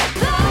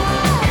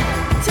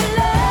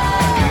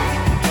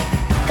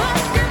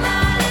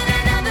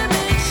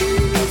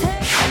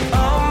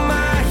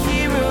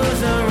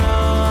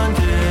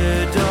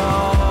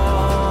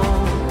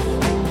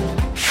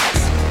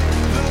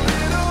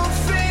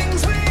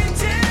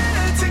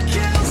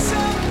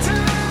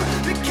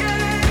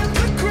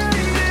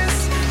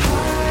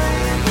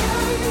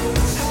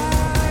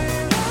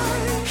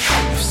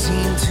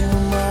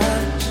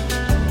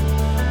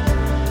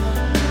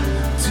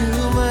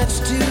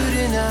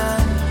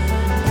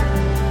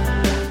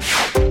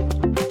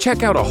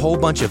 Check out a whole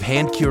bunch of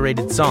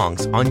hand-curated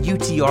songs on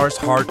UTR's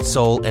Heart,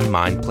 Soul, and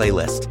Mind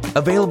playlist.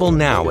 Available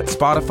now at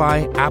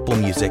Spotify, Apple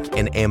Music,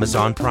 and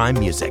Amazon Prime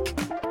Music.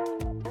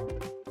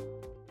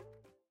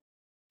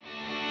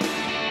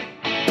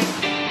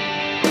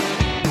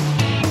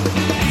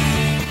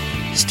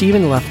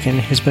 Stephen Lufkin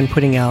has been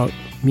putting out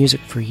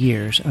music for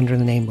years under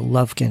the name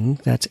Lovkin.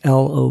 That's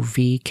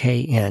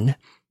Lovkn.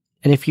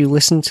 And if you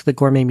listen to the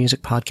Gourmet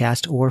Music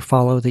Podcast or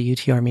follow the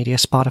UTR Media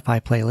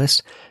Spotify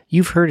playlist,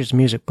 you've heard his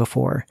music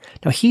before.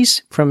 Now,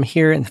 he's from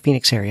here in the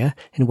Phoenix area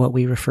in what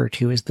we refer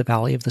to as the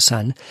Valley of the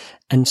Sun.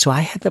 And so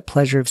I had the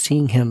pleasure of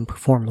seeing him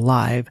perform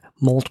live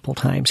multiple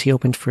times. He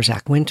opened for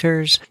Zach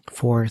Winters,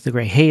 for the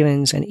Grey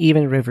Havens, and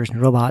even Rivers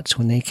and Robots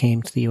when they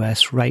came to the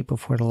U.S. right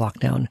before the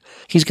lockdown.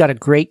 He's got a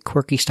great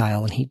quirky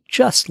style, and he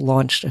just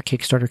launched a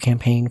Kickstarter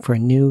campaign for a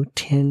new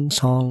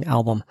 10-song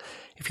album.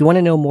 If you want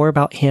to know more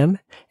about him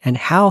and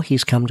how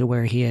he's come to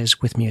where he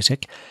is with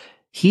music,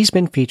 he's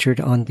been featured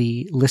on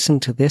the Listen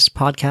to This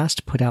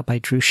podcast put out by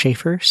Drew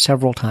Schaefer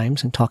several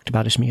times and talked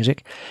about his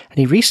music. And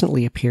he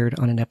recently appeared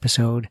on an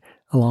episode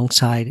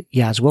alongside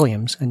Yaz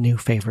Williams, a new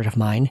favorite of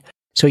mine.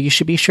 So you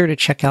should be sure to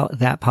check out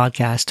that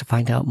podcast to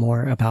find out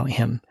more about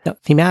him. Now,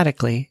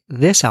 thematically,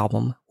 this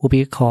album will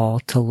be a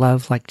call to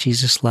love like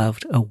Jesus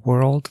loved a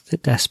world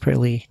that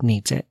desperately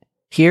needs it.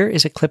 Here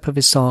is a clip of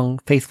his song,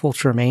 Faithful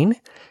to Remain,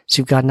 so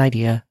you've got an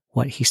idea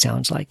what he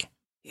sounds like.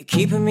 You're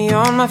keeping me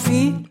on my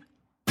feet.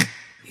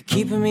 You're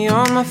keeping me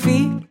on my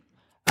feet.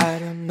 I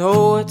don't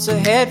know what's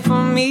ahead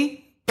for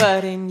me,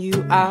 but in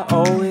you I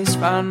always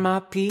find my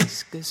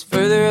peace. 'Cause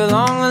further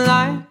along the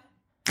line,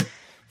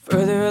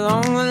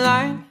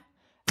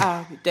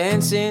 I'll be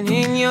dancing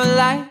in your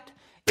light.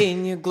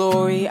 In your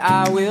glory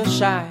I will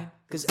shine.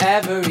 'Cause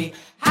every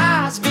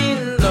high's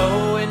been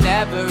low and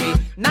every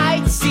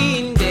night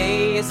seen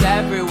day is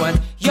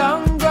everyone.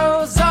 Young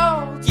grows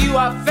old, you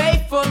are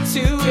faithful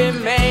to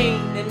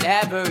remain. And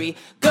every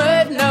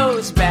good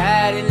knows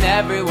bad, and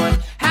everyone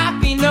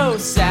happy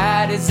knows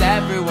sad is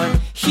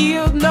everyone.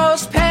 Healed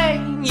knows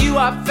pain, you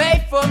are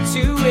faithful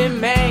to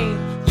remain.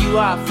 You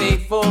are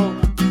faithful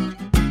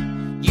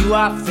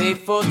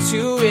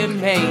to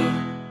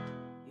remain.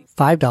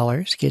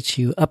 $5 gets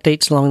you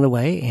updates along the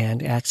way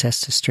and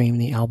access to stream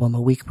the album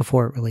a week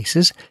before it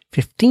releases.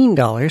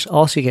 $15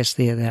 also gets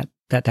that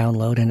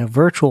download and a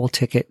virtual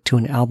ticket to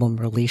an album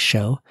release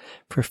show.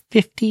 For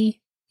 $50,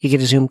 you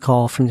get a Zoom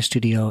call from the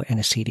studio and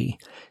a CD.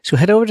 So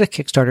head over to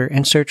Kickstarter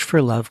and search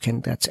for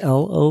Lovkin. That's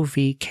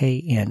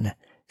Lovkn.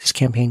 This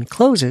campaign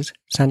closes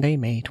Sunday,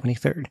 May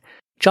 23rd.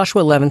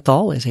 Joshua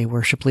Leventhal is a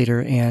worship leader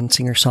and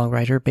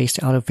singer-songwriter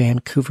based out of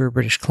Vancouver,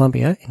 British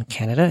Columbia in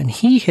Canada, and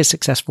he has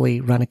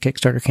successfully run a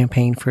Kickstarter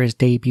campaign for his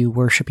debut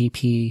worship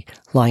EP,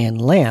 Lion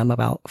Lamb,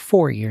 about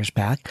 4 years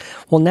back.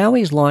 Well, now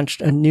he's launched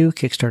a new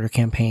Kickstarter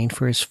campaign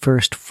for his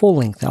first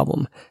full-length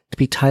album to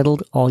be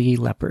titled All Ye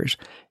Lepers,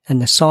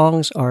 and the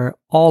songs are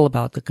all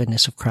about the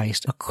goodness of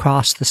Christ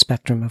across the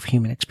spectrum of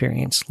human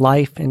experience,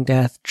 life and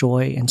death,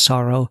 joy and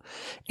sorrow.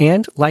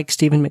 And like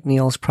Stephen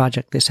McNeil's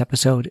project this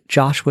episode,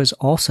 Joshua's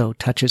also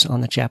touches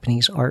on the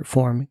Japanese art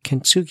form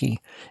kintsugi.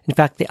 In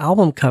fact, the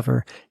album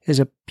cover is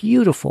a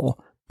beautiful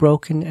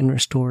broken and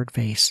restored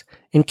vase.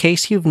 In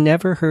case you've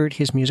never heard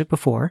his music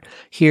before,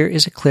 here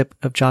is a clip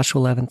of Joshua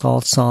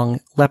Leventhal's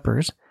song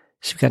Lepers,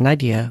 so you've got an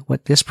idea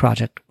what this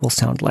project will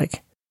sound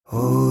like.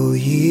 O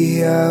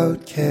ye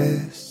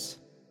outcasts,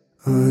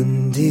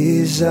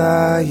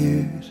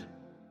 undesired,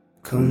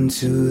 come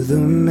to the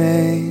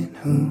man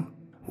who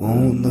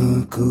won't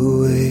look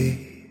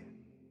away.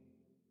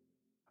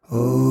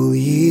 O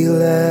ye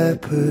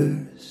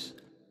lepers,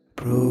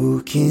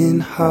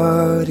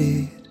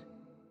 broken-hearted,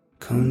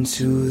 come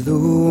to the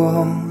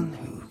one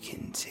who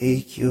can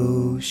take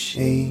your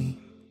shame.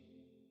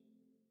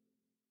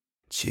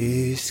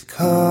 Just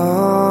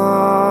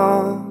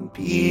come,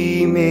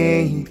 be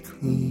made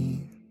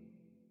clean.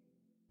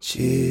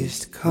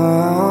 Just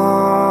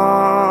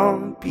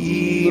come,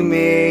 be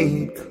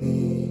made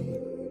clean.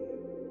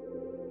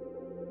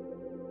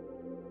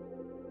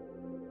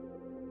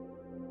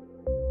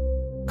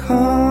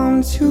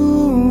 Come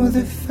to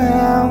the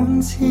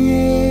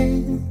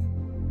fountain.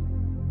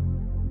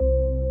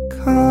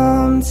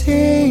 Come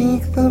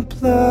take the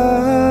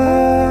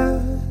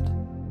blood.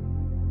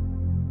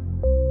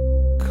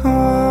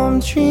 Come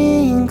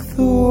drink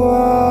the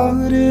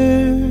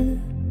water.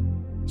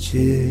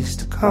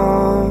 Just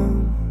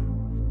come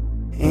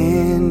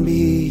and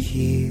be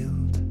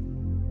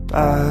healed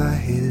by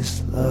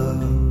his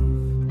love.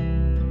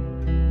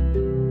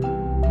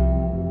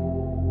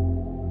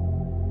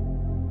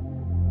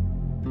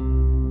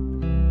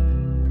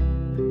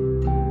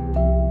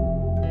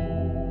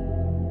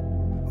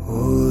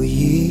 O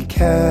ye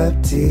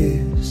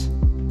captives,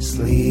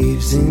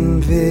 slaves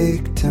and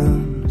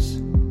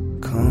victims,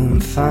 come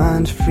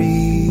find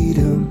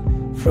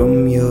freedom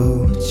from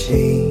your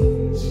chains.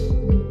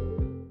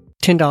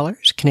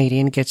 $10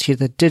 Canadian gets you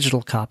the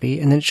digital copy,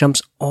 and then it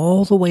jumps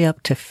all the way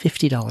up to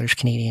 $50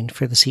 Canadian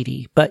for the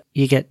CD. But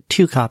you get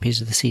 2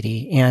 copies of the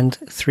CD and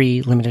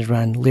 3 limited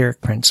run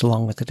lyric prints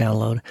along with the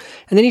download.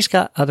 And then he's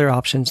got other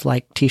options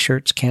like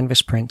t-shirts,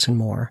 canvas prints, and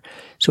more.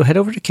 So head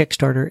over to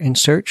Kickstarter and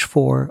search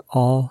for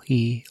All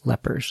Ye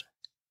Lepers.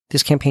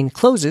 This campaign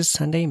closes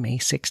Sunday, May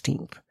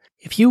 16th.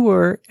 If you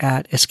were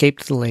at Escape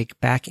to the Lake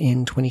back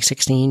in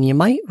 2016, you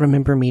might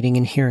remember meeting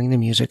and hearing the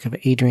music of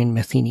Adrian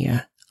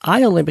Mathenia.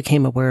 I only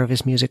became aware of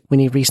his music when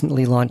he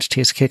recently launched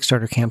his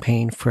Kickstarter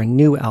campaign for a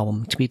new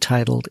album to be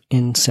titled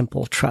In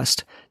Simple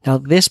Trust. Now,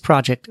 this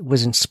project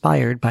was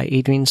inspired by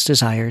Adrian's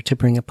desire to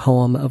bring a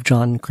poem of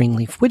John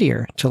Greenleaf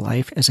Whittier to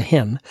life as a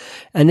hymn,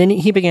 and then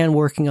he began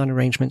working on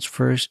arrangements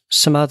for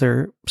some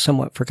other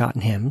somewhat forgotten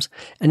hymns,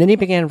 and then he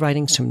began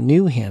writing some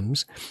new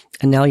hymns,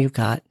 and now you've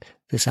got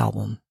this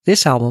album.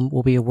 This album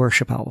will be a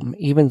worship album,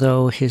 even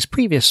though his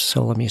previous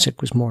solo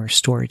music was more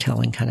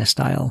storytelling kind of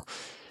style.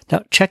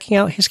 Now, checking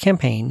out his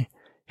campaign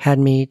had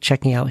me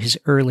checking out his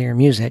earlier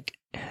music,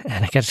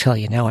 and I gotta tell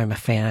you, now I'm a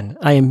fan.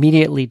 I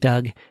immediately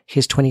dug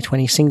his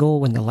 2020 single,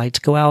 When the Lights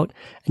Go Out,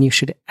 and you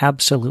should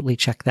absolutely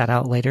check that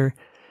out later.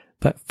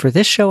 But for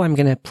this show, I'm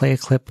gonna play a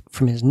clip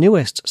from his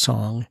newest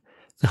song,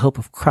 The Hope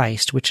of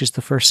Christ, which is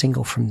the first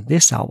single from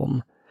this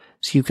album.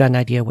 So you've got an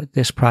idea what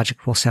this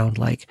project will sound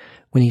like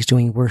when he's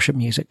doing worship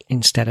music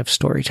instead of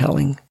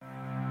storytelling.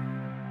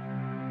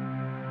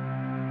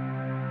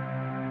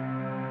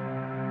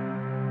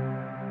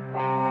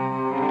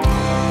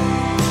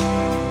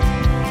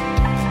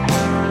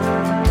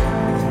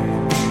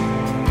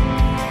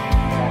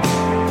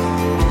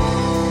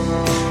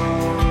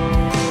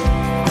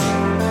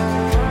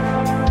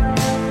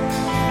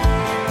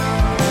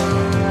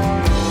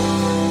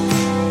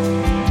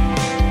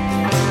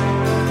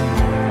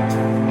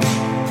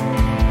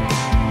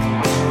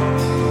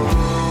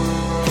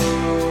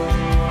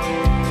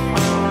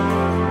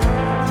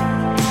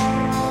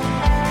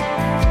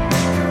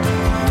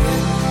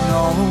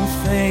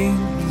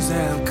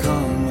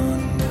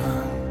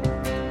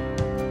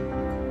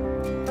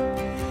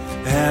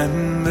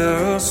 And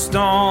the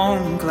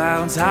storm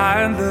clouds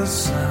hide the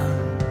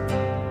sun.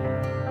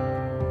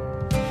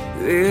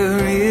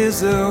 There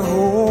is a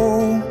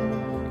hope,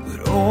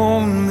 but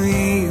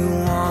only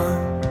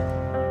one.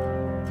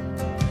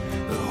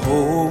 The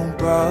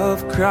hope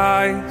of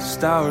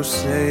Christ our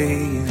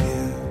Savior.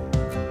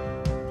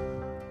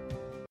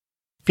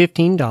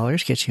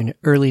 $15 gets you an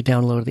early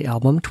download of the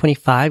album.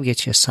 $25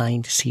 gets you a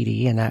signed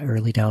CD and that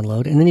early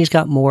download. And then he's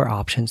got more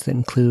options that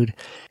include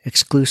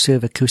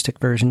exclusive acoustic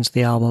versions of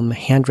the album,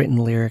 handwritten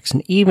lyrics,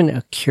 and even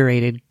a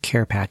curated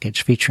care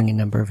package featuring a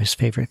number of his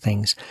favorite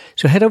things.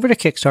 So head over to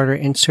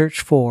Kickstarter and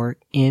search for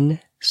In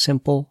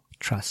Simple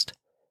Trust.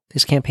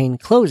 This campaign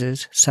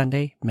closes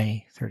Sunday,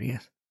 May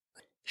 30th.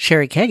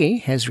 Sherry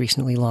Kegi has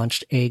recently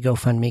launched a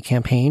GoFundMe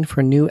campaign for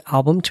a new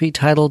album to be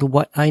titled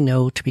What I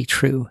Know to Be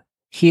True.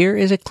 Here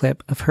is a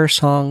clip of her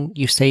song,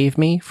 You Save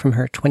Me, from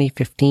her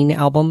 2015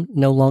 album,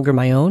 No Longer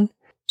My Own.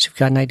 So you've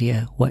got an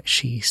idea what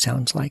she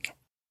sounds like.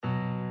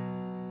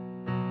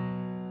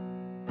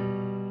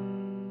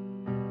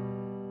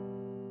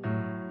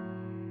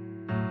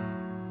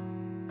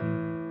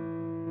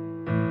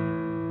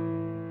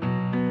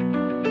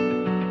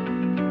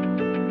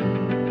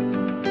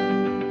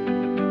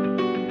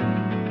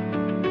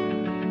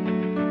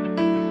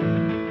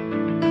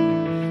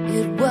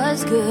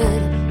 is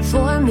good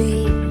for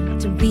me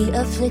to be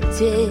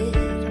afflicted,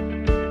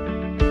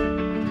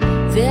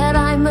 that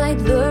I might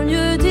learn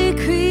your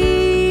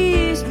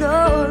decrees,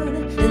 Lord.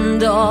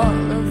 And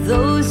all of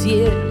those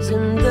years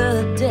in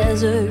the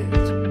desert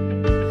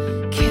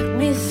kept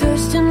me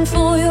thirsting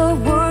for your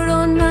word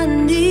on my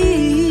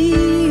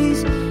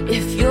knees.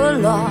 If your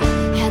law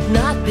had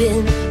not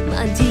been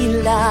my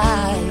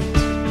delight,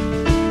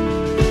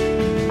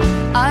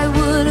 I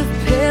would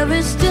have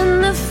perished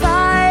in the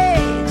fight.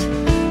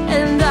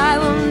 And I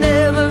will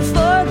never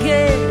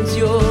forget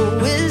your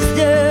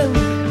wisdom,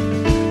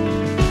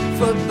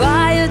 for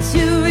by it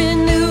you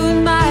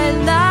renewed my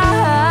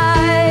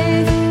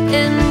life,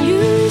 and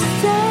you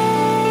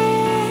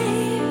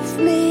saved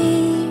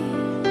me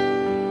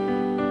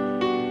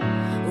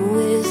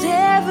with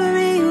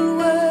every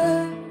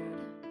word.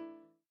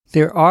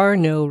 There are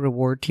no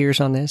reward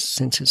tiers on this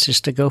since it's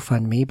just a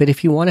GoFundMe, but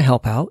if you want to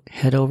help out,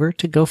 head over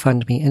to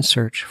GoFundMe and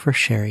search for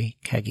Sherry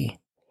Keggy.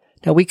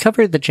 Now, we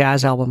covered the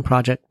jazz album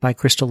project by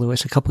Crystal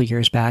Lewis a couple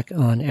years back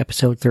on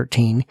episode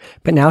 13,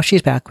 but now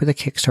she's back with a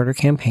Kickstarter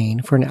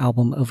campaign for an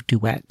album of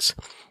duets.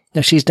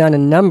 Now, she's done a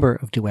number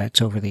of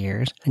duets over the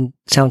years, and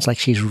it sounds like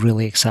she's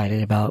really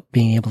excited about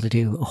being able to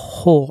do a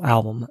whole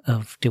album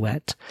of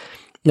duets.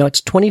 Now,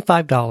 it's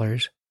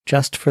 $25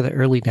 just for the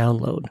early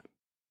download,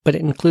 but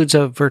it includes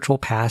a virtual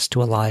pass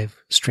to a live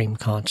stream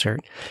concert.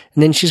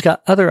 And then she's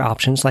got other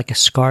options like a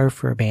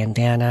scarf or a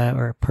bandana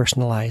or a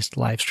personalized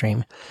live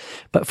stream.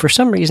 But for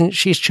some reason,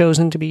 she's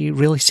chosen to be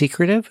really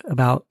secretive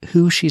about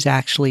who she's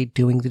actually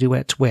doing the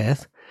duets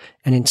with,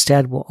 and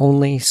instead will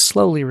only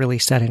slowly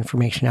release that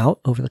information out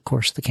over the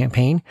course of the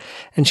campaign.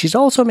 And she's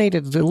also made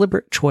a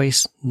deliberate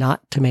choice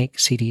not to make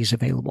CDs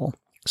available.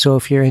 So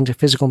if you're into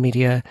physical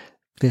media,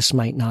 this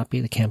might not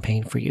be the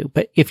campaign for you.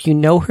 But if you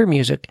know her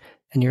music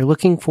and you're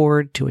looking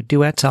forward to a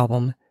duets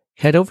album,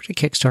 head over to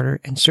Kickstarter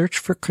and search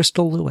for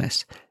Crystal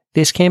Lewis.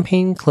 This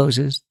campaign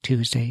closes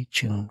Tuesday,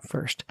 June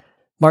 1st.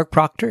 Mark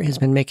Proctor has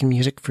been making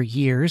music for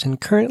years and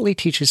currently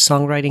teaches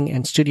songwriting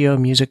and studio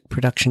music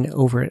production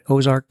over at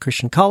Ozark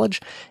Christian College,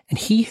 and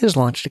he has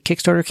launched a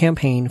Kickstarter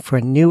campaign for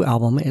a new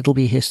album. It'll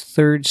be his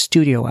third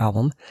studio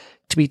album,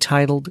 to be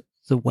titled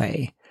The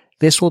Way.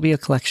 This will be a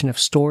collection of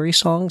story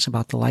songs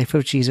about the life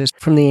of Jesus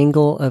from the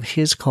angle of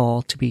his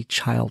call to be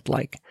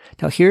childlike.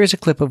 Now, here is a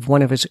clip of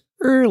one of his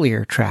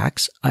earlier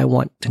tracks, I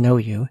Want to Know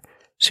You,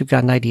 so you've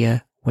got an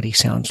idea what he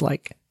sounds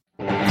like.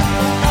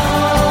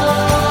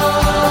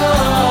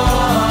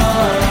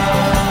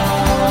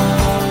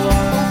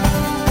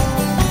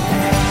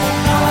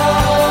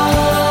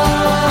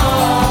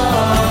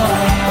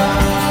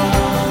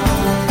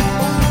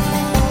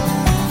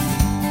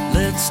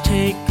 Let's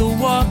take a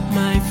walk,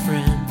 my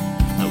friend.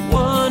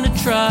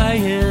 Try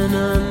and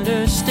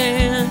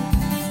understand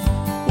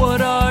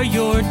what are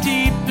your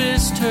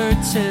deepest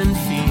hurts and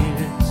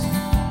fears.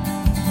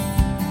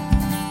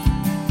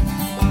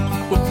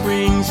 What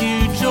brings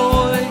you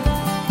joy?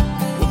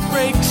 What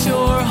breaks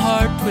your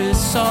heart with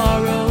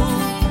sorrow?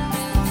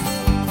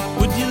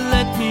 Would you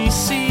let me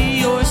see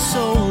your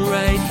soul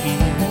right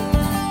here?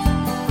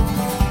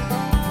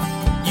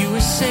 You are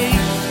safe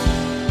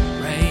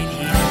right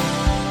here.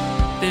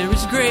 There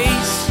is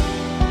grace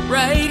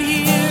right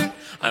here.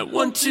 I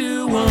want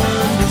to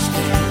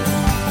understand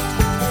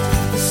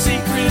the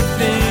secret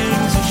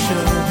things you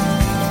show.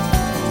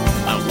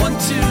 I want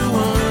to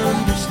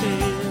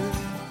understand.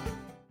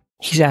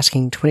 He's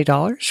asking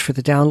 $20 for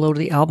the download of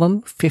the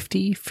album,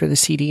 $50 for the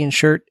CD and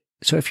shirt.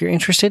 So if you're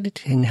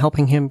interested in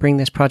helping him bring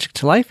this project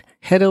to life,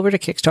 head over to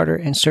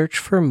Kickstarter and search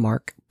for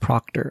Mark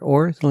Proctor,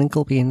 or the link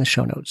will be in the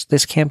show notes.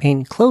 This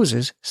campaign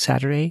closes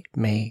Saturday,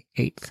 May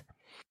 8th.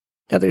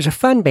 Now, there's a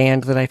fun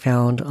band that I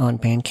found on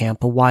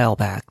Bandcamp a while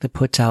back that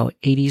puts out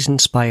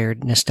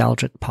 80s-inspired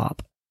nostalgic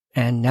pop,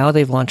 and now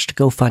they've launched a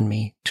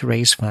GoFundMe to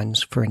raise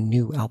funds for a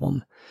new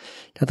album.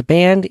 Now, the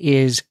band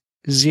is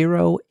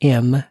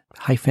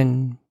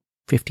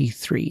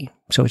 0M-53,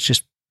 so it's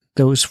just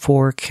those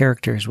four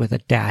characters with a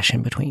dash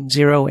in between,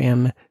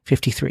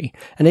 0M53.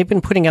 And they've been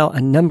putting out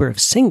a number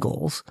of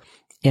singles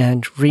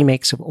and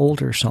remakes of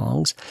older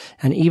songs,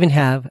 and even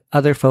have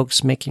other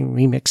folks making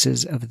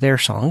remixes of their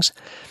songs.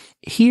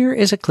 Here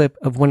is a clip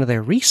of one of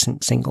their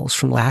recent singles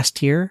from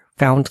last year,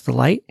 Found the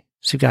Light,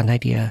 so you've got an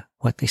idea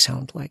what they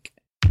sound like.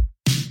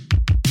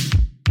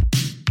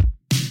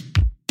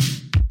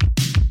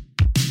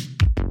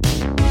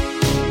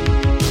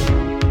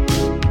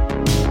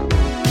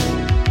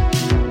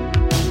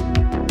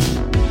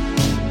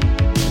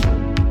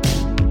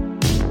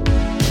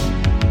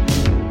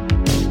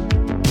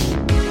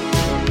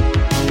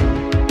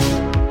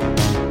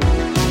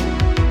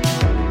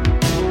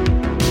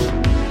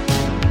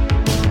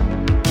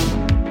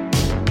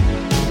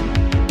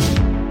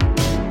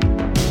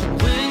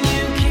 When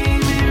you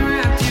came and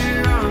wrapped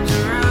your arms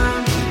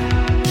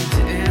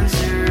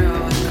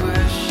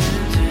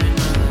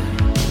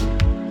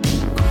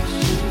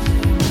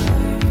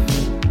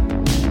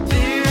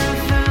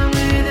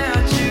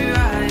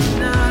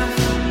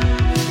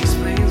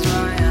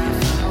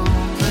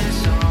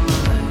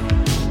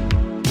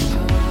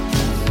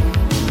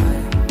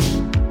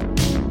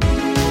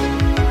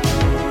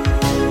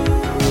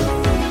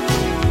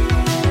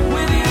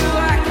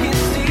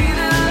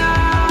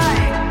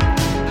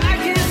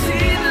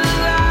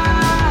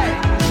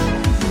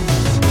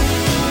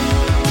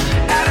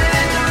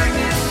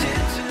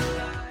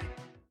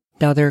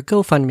Now, their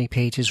GoFundMe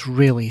page is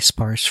really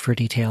sparse for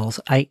details.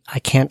 I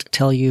can't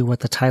tell you what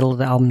the title of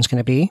the album is going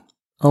to be,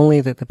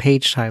 only that the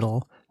page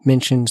title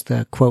mentions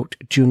the, quote,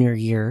 junior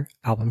year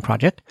album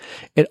project.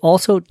 It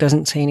also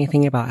doesn't say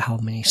anything about how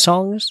many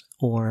songs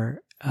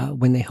or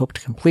when they hope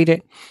to complete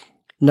it.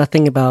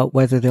 Nothing about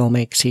whether they'll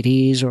make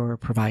CDs or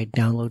provide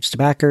downloads to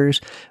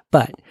backers.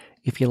 But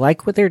if you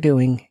like what they're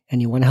doing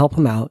and you want to help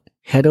them out,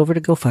 head over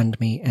to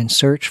GoFundMe and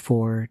search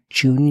for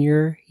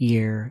Junior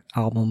Year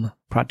Album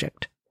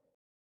Project.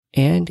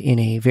 And in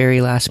a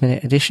very last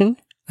minute edition,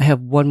 I have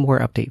one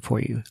more update for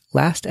you.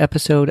 Last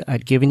episode,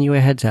 I'd given you a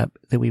heads up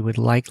that we would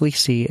likely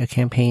see a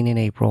campaign in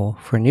April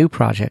for a new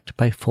project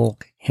by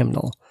Folk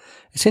Hymnal.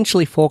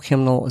 Essentially, Folk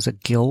Hymnal is a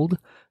guild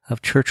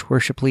of church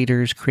worship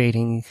leaders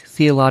creating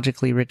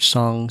theologically rich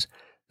songs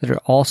that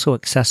are also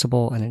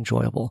accessible and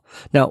enjoyable.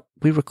 Now,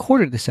 we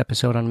recorded this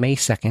episode on May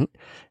 2nd,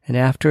 and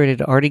after it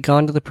had already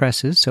gone to the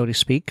presses, so to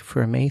speak,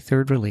 for a May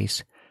 3rd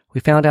release, we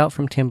found out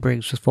from Tim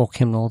Briggs with Folk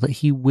Hymnal that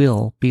he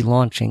will be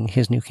launching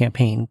his new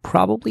campaign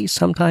probably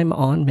sometime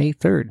on May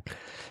 3rd.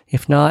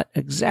 If not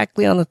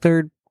exactly on the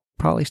 3rd,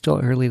 probably still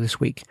early this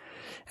week.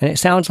 And it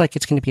sounds like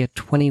it's going to be a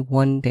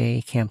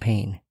 21-day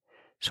campaign.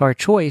 So our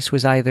choice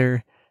was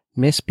either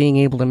miss being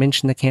able to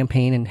mention the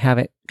campaign and have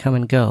it come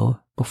and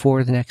go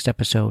before the next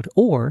episode,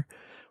 or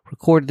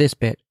record this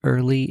bit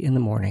early in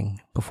the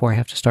morning before I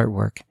have to start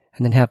work,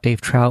 and then have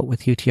Dave Trout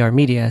with UTR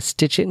Media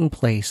stitch it in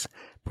place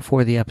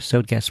before the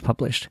episode gets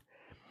published.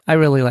 I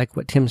really like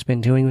what Tim's been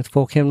doing with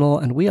Folk Hymnal,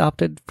 and we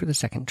opted for the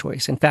second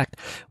choice. In fact,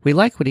 we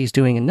like what he's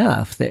doing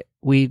enough that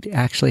we'd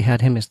actually had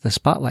him as the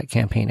Spotlight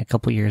campaign a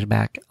couple years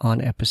back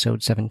on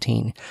episode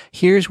 17.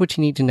 Here's what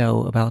you need to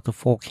know about the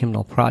Folk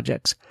Hymnal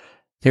projects.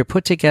 They're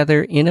put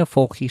together in a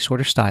folky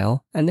sort of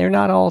style, and they're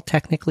not all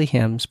technically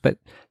hymns, but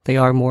they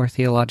are more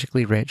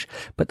theologically rich.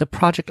 But the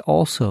project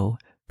also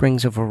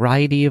brings a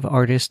variety of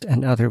artists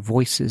and other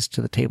voices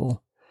to the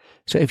table.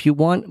 So if you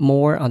want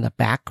more on the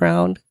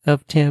background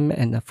of Tim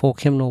and the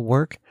Folk Hymnal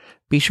work,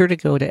 be sure to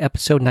go to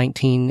episode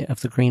 19 of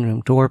the Green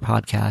Room Door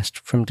podcast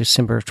from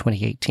December of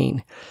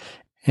 2018.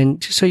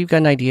 And just so you've got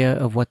an idea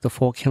of what the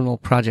Folk Hymnal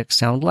projects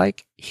sound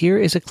like, here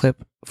is a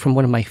clip from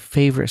one of my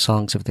favorite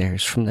songs of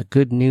theirs from the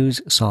Good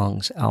News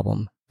Songs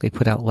album they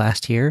put out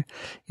last year.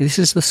 This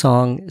is the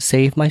song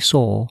Save My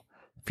Soul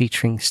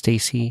featuring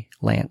Stacey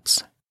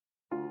Lance.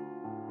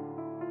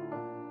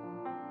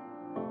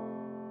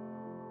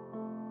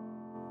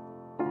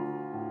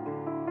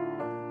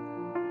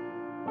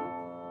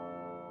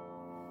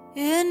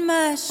 In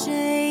my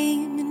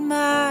shame, in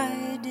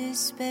my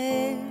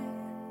despair,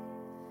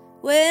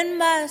 when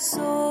my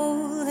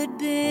soul had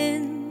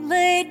been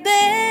laid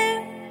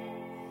bare,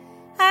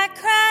 I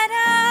cried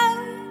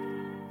out,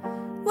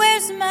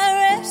 where's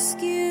my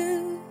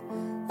rescue,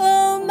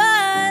 oh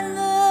my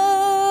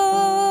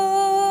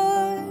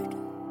Lord?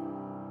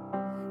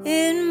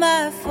 In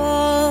my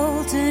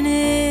fault and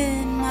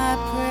in my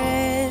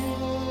prayer,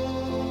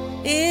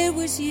 it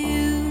was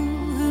you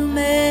who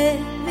met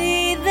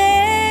me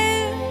there.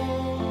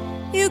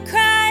 You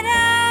cried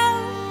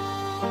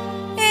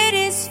out, it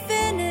is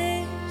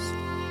finished,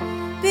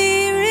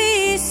 be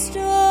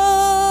restored.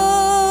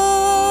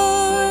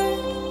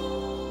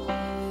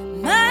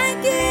 My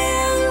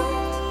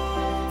guilt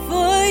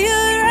for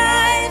your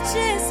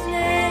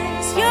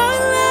righteousness, your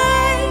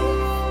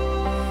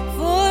life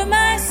for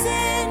my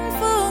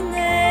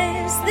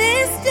sinfulness,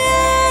 this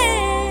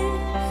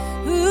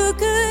death, who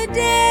could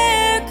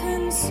dare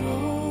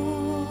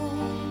console?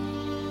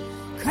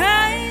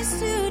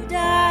 Christ who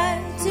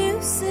died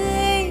to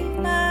save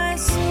my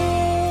soul.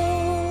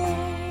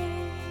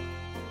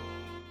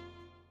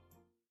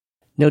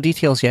 No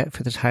details yet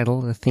for the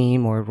title, the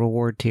theme, or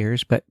reward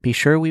tiers, but be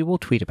sure we will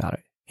tweet about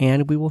it,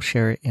 and we will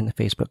share it in the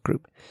Facebook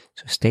group.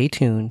 So stay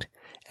tuned,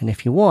 and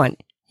if you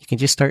want, you can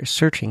just start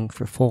searching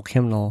for Folk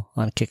Hymnal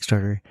on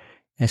Kickstarter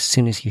as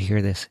soon as you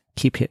hear this.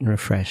 Keep hitting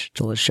refresh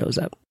till it shows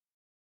up.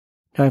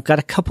 Now, I've got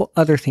a couple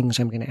other things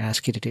I'm going to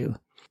ask you to do.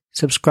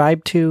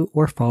 Subscribe to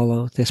or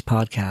follow this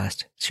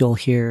podcast so you'll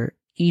hear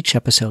each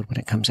episode when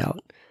it comes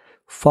out.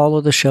 Follow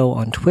the show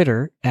on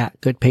Twitter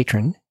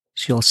 @GoodPatron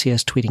so you'll see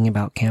us tweeting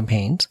about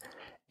campaigns,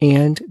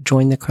 and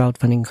join the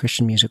Crowdfunding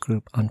Christian Music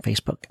Group on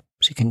Facebook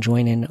so you can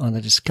join in on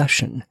the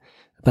discussion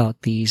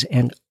about these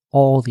and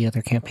all the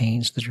other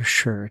campaigns that are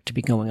sure to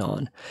be going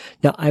on.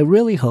 Now, I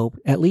really hope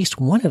at least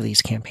one of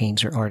these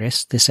campaigns or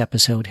artists this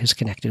episode has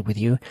connected with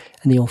you,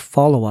 and you'll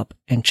follow up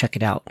and check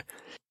it out.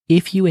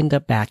 If you end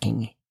up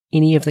backing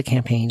any of the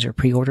campaigns or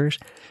pre-orders,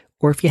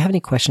 or if you have any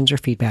questions or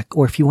feedback,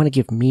 or if you want to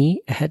give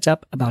me a heads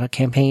up about a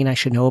campaign I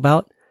should know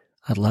about,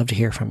 I'd love to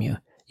hear from you.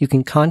 You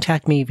can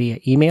contact me via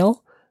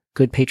email,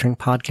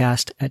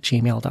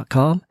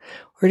 goodpatronpodcast@gmail.com,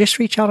 or just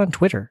reach out on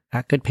Twitter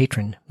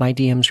 @goodpatron. My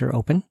DMs are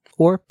open,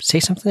 or say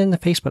something in the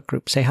Facebook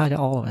group. Say hi to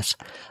all of us.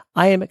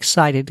 I am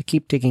excited to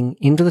keep digging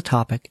into the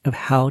topic of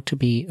how to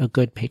be a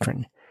good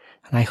patron,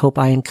 and I hope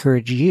I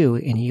encourage you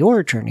in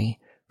your journey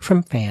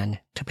from fan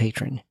to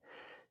patron.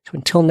 So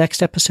until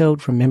next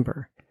episode,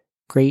 remember,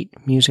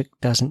 great music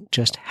doesn't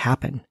just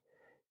happen,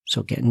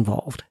 so get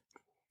involved.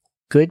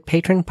 Good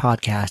Patron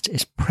Podcast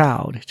is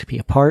proud to be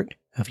a part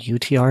of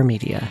UTR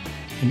Media,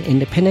 an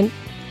independent,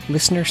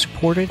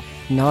 listener-supported,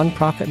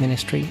 nonprofit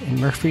ministry in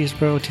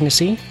Murfreesboro,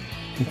 Tennessee,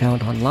 and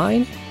found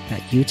online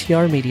at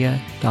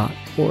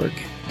utrmedia.org.